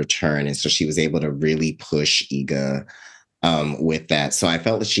serve return. And so she was able to really push Iga with that. So I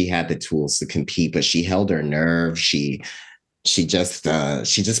felt that she had the tools to compete, but she held her nerve. She just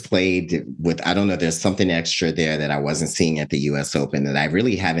played with, I don't know, there's something extra there that I wasn't seeing at the US Open that I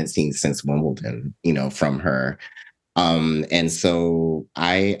really haven't seen since Wimbledon, from her. And so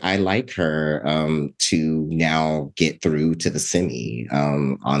I like her to now get through to the semi,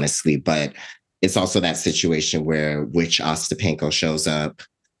 honestly, but it's also that situation where which Ostapenko shows up,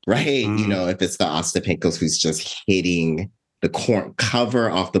 right? If it's the Ostapenkos who's just hitting the cover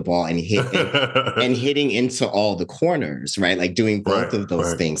off the ball and hitting into all the corners, right? Like doing both of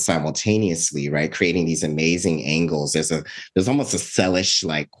those things simultaneously, right? Creating these amazing angles. There's almost a sellish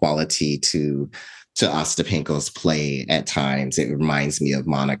like quality to Ostapenko's play at times. It reminds me of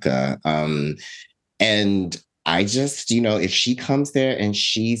Monica. And I just, if she comes there and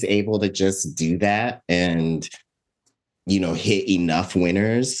she's able to just do that and, hit enough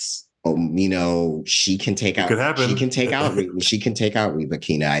winners, she can take out. She can take out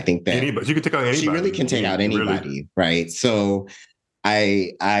Rybakina. I think that she can take out anybody. She really can take out anybody, right? So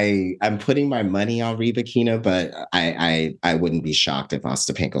I'm putting my money on Rybakina, but I wouldn't be shocked if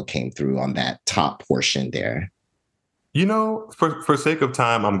Ostapenko came through on that top portion there. For sake of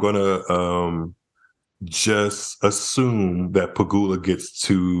time, I'm gonna just assume that Pegula gets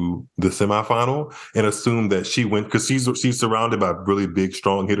to the semifinal and assume that she went because she's surrounded by really big,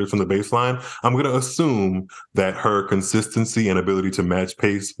 strong hitters from the baseline. I'm going to assume that her consistency and ability to match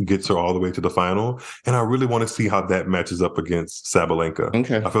pace gets her all the way to the final. And I really want to see how that matches up against Sabalenka.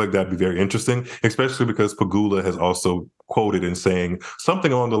 Okay. I feel like that'd be very interesting, especially because Pegula has also quoted in saying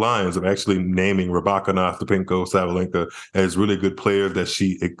something along the lines of actually naming Rybakina, Ostapenko, Sabalenka as really good players that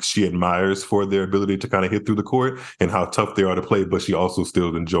she admires for their ability to kind of hit through the court and how tough they are to play, but she also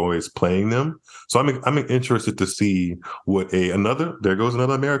still enjoys playing them. So I'm interested to see what there goes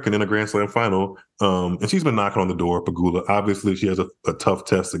another American in a Grand Slam final. And she's been knocking on the door, Pegula. Obviously, she has a tough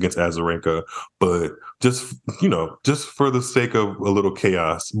test against Azarenka, but just for the sake of a little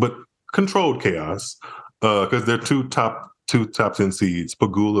chaos, but controlled chaos, because they're two top 10 seeds,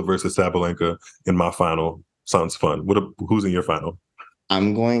 Pegula versus Sabalenka in my final. Sounds fun. Who's in your final?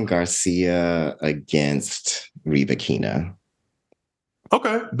 I'm going Garcia against Rybakina.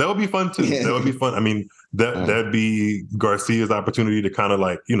 Okay, that would be fun too. That would be fun. I mean, that'd be Garcia's opportunity to kind of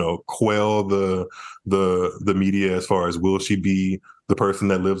like quell the media as far as will she be the person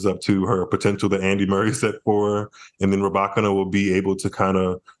that lives up to her potential that Andy Murray set for her, and then Rybakina will be able to kind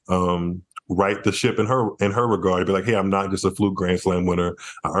of right the ship in her regard. Be like, hey, I'm not just a fluke Grand Slam winner.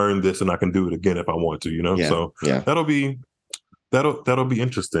 I earned this, and I can do it again if I want to. Yeah, so yeah. That'll be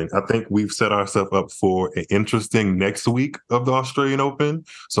interesting. I think we've set ourselves up for an interesting next week of the Australian Open.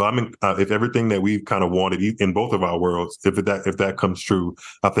 So if everything that we've kind of wanted in both of our worlds, if that comes true,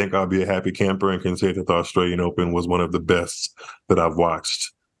 I think I'll be a happy camper and can say that the Australian Open was one of the best that I've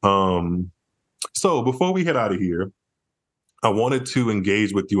watched. So before we head out of here, I wanted to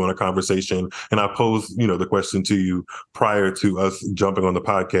engage with you on a conversation, and I posed, the question to you prior to us jumping on the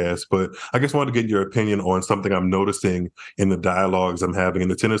podcast, but I just wanted to get your opinion on something I'm noticing in the dialogues I'm having in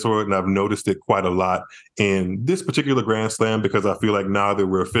the tennis world, and I've noticed it quite a lot in this particular Grand Slam because I feel like now that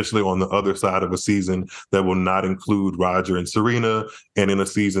we're officially on the other side of a season that will not include Roger and Serena, and in a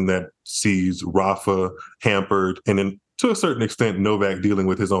season that sees Rafa hampered, and then to a certain extent, Novak dealing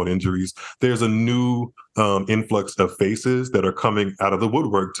with his own injuries. There's a new influx of faces that are coming out of the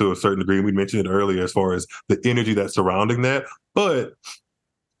woodwork to a certain degree. We mentioned it earlier as far as the energy that's surrounding that. But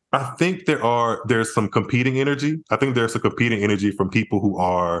I think there's some competing energy. I think there's some competing energy from people who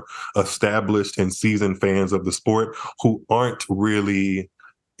are established and seasoned fans of the sport who aren't really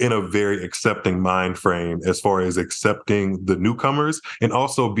in a very accepting mind frame as far as accepting the newcomers and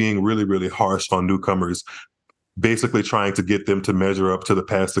also being really, really harsh on newcomers, basically trying to get them to measure up to the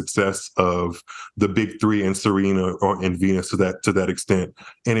past success of the big three and Serena and Venus to that extent.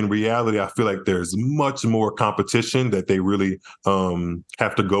 And in reality, I feel like there's much more competition that they really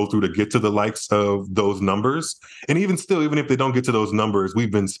have to go through to get to the likes of those numbers. And even if they don't get to those numbers,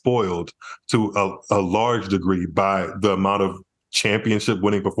 we've been spoiled to a large degree by the amount of championship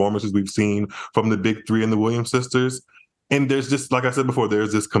winning performances we've seen from the big three and the Williams sisters. And there's just, like I said before,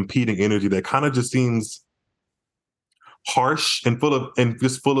 there's this competing energy that kind of just seems harsh and full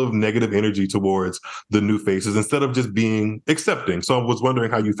of negative energy towards the new faces instead of just being accepting. So I was wondering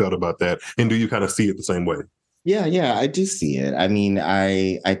how you felt about that, and do you kind of see it the same way? Yeah, I do see it. I mean,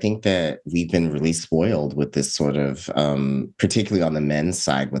 I think that we've been really spoiled with this sort of, particularly on the men's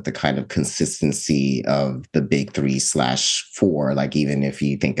side, with the kind of consistency of the big 3/4. Like, even if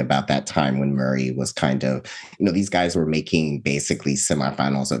you think about that time when Murray was kind of, these guys were making basically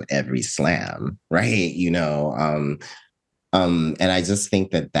semifinals of every slam, right? And I just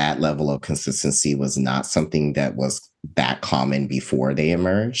think that level of consistency was not something that was that common before they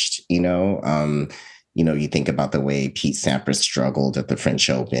emerged. You think about the way Pete Sampras struggled at the French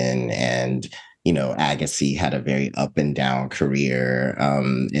Open, and Agassi had a very up and down career,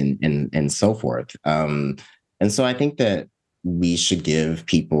 and so forth. And so I think that we should give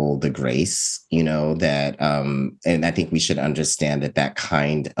people the grace, that, and I think we should understand that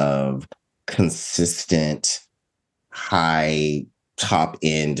kind of consistent, high top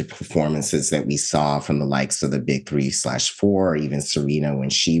end performances that we saw from the likes of the big 3/4, or even Serena when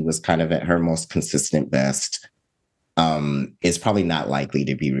she was kind of at her most consistent best, is probably not likely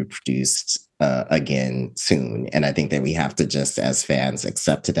to be reproduced again soon. And I think that we have to just, as fans,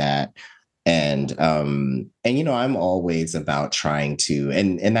 accept that. And I'm always about trying to,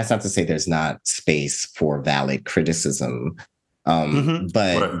 and that's not to say there's not space for valid criticism.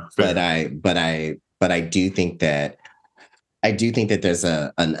 But I do think that there's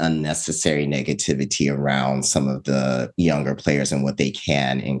an unnecessary negativity around some of the younger players and what they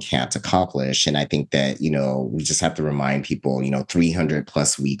can and can't accomplish. And I think that, we just have to remind people, 300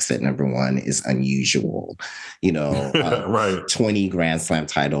 plus weeks at number one is unusual. Right. 20 Grand Slam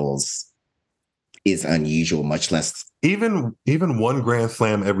titles is unusual, much less even one Grand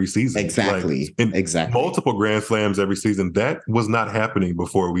Slam every season. Exactly. Multiple Grand Slams every season. That was not happening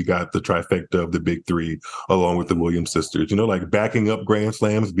before we got the trifecta of the big three, along with the Williams sisters. Like backing up Grand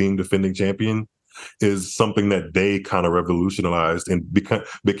Slams, being defending champion is something that they kind of revolutionized and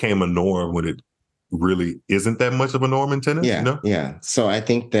became a norm when it really isn't that much of a norm in tennis. Yeah. So I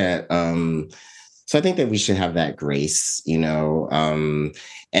think that we should have that grace,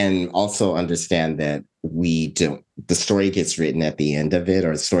 and also understand that the story gets written at the end of it,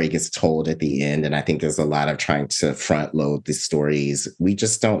 or the story gets told at the end. And I think there's a lot of trying to front load the stories. We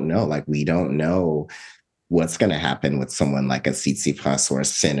just don't know. Like, we don't know what's going to happen with someone like a Tsitsipas or a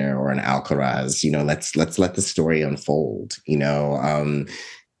Sinner or an Alcaraz. Let's let the story unfold, I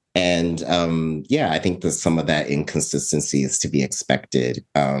think that some of that inconsistency is to be expected,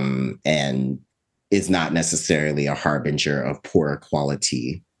 and is not necessarily a harbinger of poor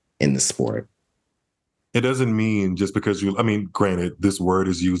quality in the sport. It doesn't mean just because granted, this word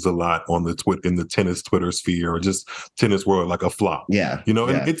is used a lot on in the tennis Twitter sphere or just tennis world, like a flop. Yeah.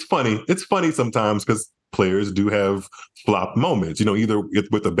 And it's funny. It's funny sometimes because players do have flop moments, either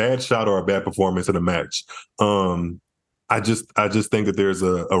with a bad shot or a bad performance in a match. I just think that there's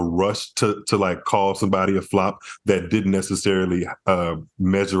a rush to like call somebody a flop that didn't necessarily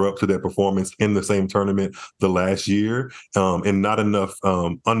measure up to their performance in the same tournament the last year, and not enough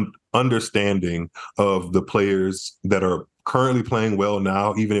understanding of the players that are currently playing well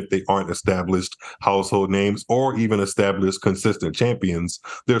now, even if they aren't established household names or even established consistent champions.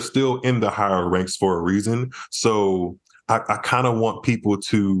 They're still in the higher ranks for a reason. So I kind of want people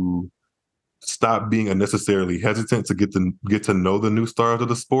to stop being unnecessarily hesitant to get to know the new stars of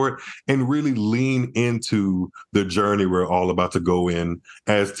the sport and really lean into the journey we're all about to go in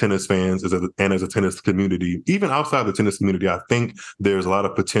as tennis fans and as a tennis community. Even outside the tennis community, I think there's a lot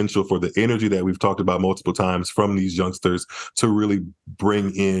of potential for the energy that we've talked about multiple times from these youngsters to really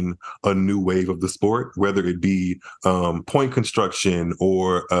bring in a new wave of the sport, whether it be point construction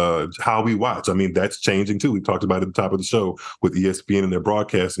or how we watch. That's changing too. We talked about it at the top of the show with ESPN and their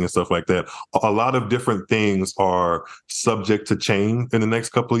broadcasting and stuff like that. A lot of different things are subject to change in the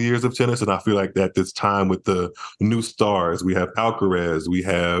next couple of years of tennis. And I feel like at this time with the new stars, we have Alcaraz, we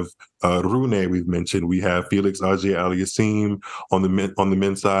have Rune, we've mentioned, we have Felix Auger-Aliassime on the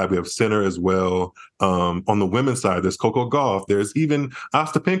men's side, we have Sinner as well. On the women's side, there's Coco Gauff. There's even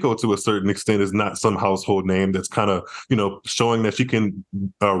Ostapenko to a certain extent is not some household name that's kind of, showing that she can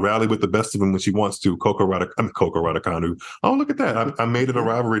rally with the best of them when she wants to. Coco Raducanu. Oh, look at that. I made it a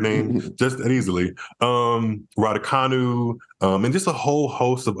rivalry name just that easily. Raducanu, and just a whole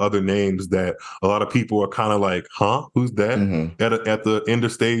host of other names that a lot of people are kind of like, huh, who's that? Mm-hmm.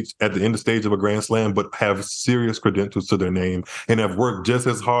 At the end stage of a Grand Slam, but have serious credentials to their name and have worked just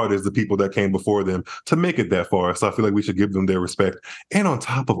as hard as the people that came before them to make it that far. So I feel like we should give them their respect. And on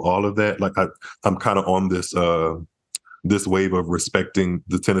top of all of that, like I'm kind of on this wave of respecting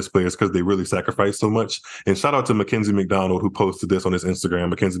the tennis players because they really sacrifice so much. And shout out to Mackenzie McDonald, who posted this on his Instagram.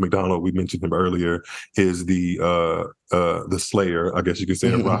 Mackenzie McDonald, we mentioned him earlier, is the slayer, I guess you could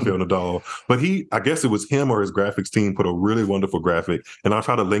say, of Rafael Nadal. But I guess it was him or his graphics team put a really wonderful graphic. And I'll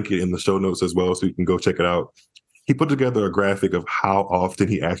try to link it in the show notes as well so you can go check it out. He put together a graphic of how often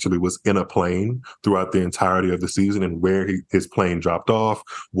he actually was in a plane throughout the entirety of the season and where his plane dropped off,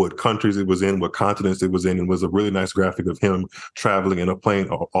 what countries it was in, what continents it was in, and was a really nice graphic of him traveling in a plane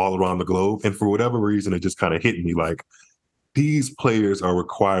all around the globe. And for whatever reason, it just kind of hit me like, these players are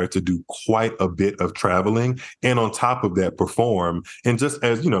required to do quite a bit of traveling and on top of that perform. And just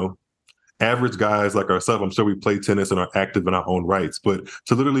as, average guys like ourselves, I'm sure we play tennis and are active in our own rights, but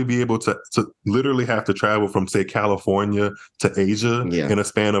to literally be able to literally have to travel from, say, California to Asia in a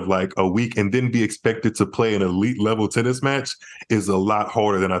span of like a week and then be expected to play an elite level tennis match is a lot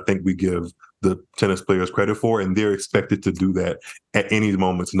harder than I think we give the tennis players credit for. And they're expected to do that at any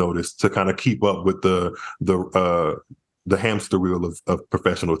moment's notice to kind of keep up with the hamster wheel of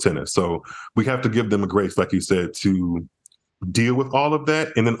professional tennis. So we have to give them a grace, like you said, to deal with all of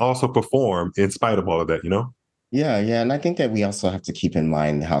that and then also perform in spite of all of that, Yeah. And I think that we also have to keep in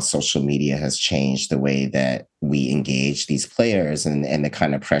mind how social media has changed the way that we engage these players and the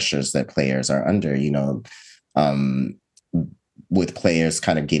kind of pressures that players are under, with players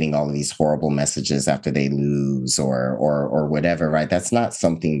kind of getting all of these horrible messages after they lose or whatever, right? That's not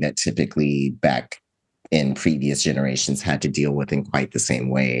something that typically back in previous generations had to deal with in quite the same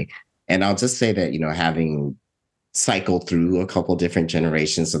way. And I'll just say that, having cycled through a couple different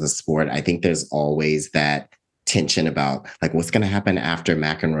generations of the sport, I think there's always that tension about like what's going to happen after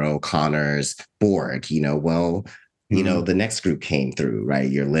McEnroe, Connors, Borg. Well, the next group came through, right?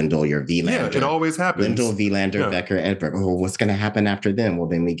 Your Lindell, your Wilander. Yeah, it always happens. Lindell, Wilander, Becker, Edberg. Oh, what's going to happen after them? Well,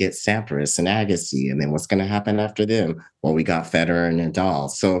 then we get Sampras and Agassi. And then what's going to happen after them? Well, we got Federer and Nadal.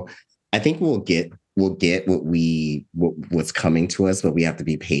 So I think we'll get what's coming to us, but we have to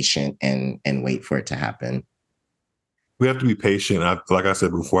be patient and wait for it to happen. We have to be patient. Like I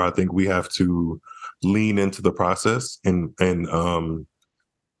said before, I think we have to lean into the process and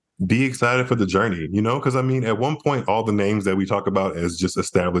be excited for the journey, because I mean, at one point, all the names that we talk about as just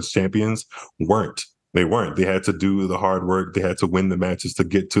established champions weren't. They weren't. They had to do the hard work. They had to win the matches to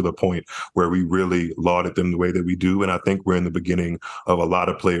get to the point where we really lauded them the way that we do. And I think we're in the beginning of a lot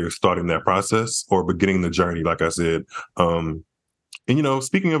of players starting that process or beginning the journey, like I said. And,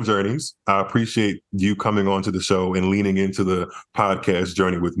 speaking of journeys, I appreciate you coming onto the show and leaning into the podcast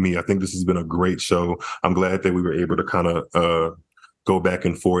journey with me. I think this has been a great show. I'm glad that we were able to kind of go back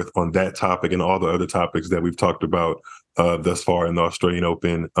and forth on that topic and all the other topics that we've talked about thus far in the Australian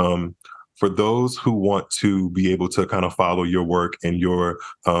Open. For those who want to be able to kind of follow your work and your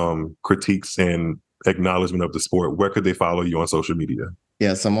critiques and acknowledgement of the sport, where could they follow you on social media?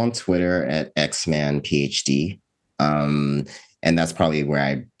 Yes, I'm on Twitter at xmanphd. And that's probably where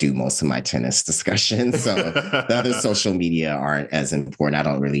I do most of my tennis discussions. So the other social media aren't as important. I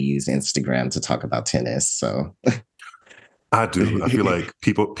don't really use Instagram to talk about tennis. So I do. I feel like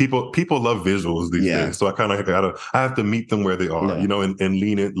people love visuals these days. So I have to meet them where they are, and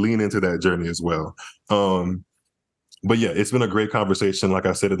lean into that journey as well. But yeah, it's been a great conversation. Like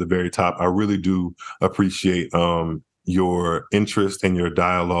I said at the very top, I really do appreciate your interest and your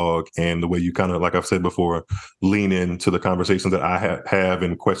dialogue and the way you kind of, like I've said before, lean into the conversations that I have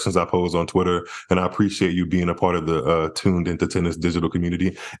and questions I pose on Twitter. And I appreciate you being a part of the Tuned Into Tennis digital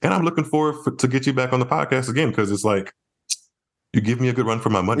community. And I'm looking forward to get you back on the podcast again, because it's like, you give me a good run for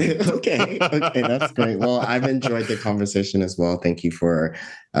my money. Okay, that's great. Well, I've enjoyed the conversation as well. Thank you for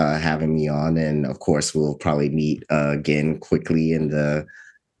having me on. And of course, we'll probably meet again quickly in the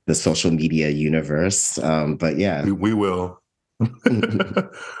social media universe. But yeah. We will.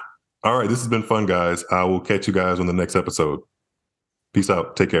 All right, this has been fun, guys. I will catch you guys on the next episode. Peace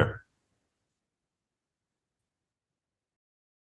out. Take care.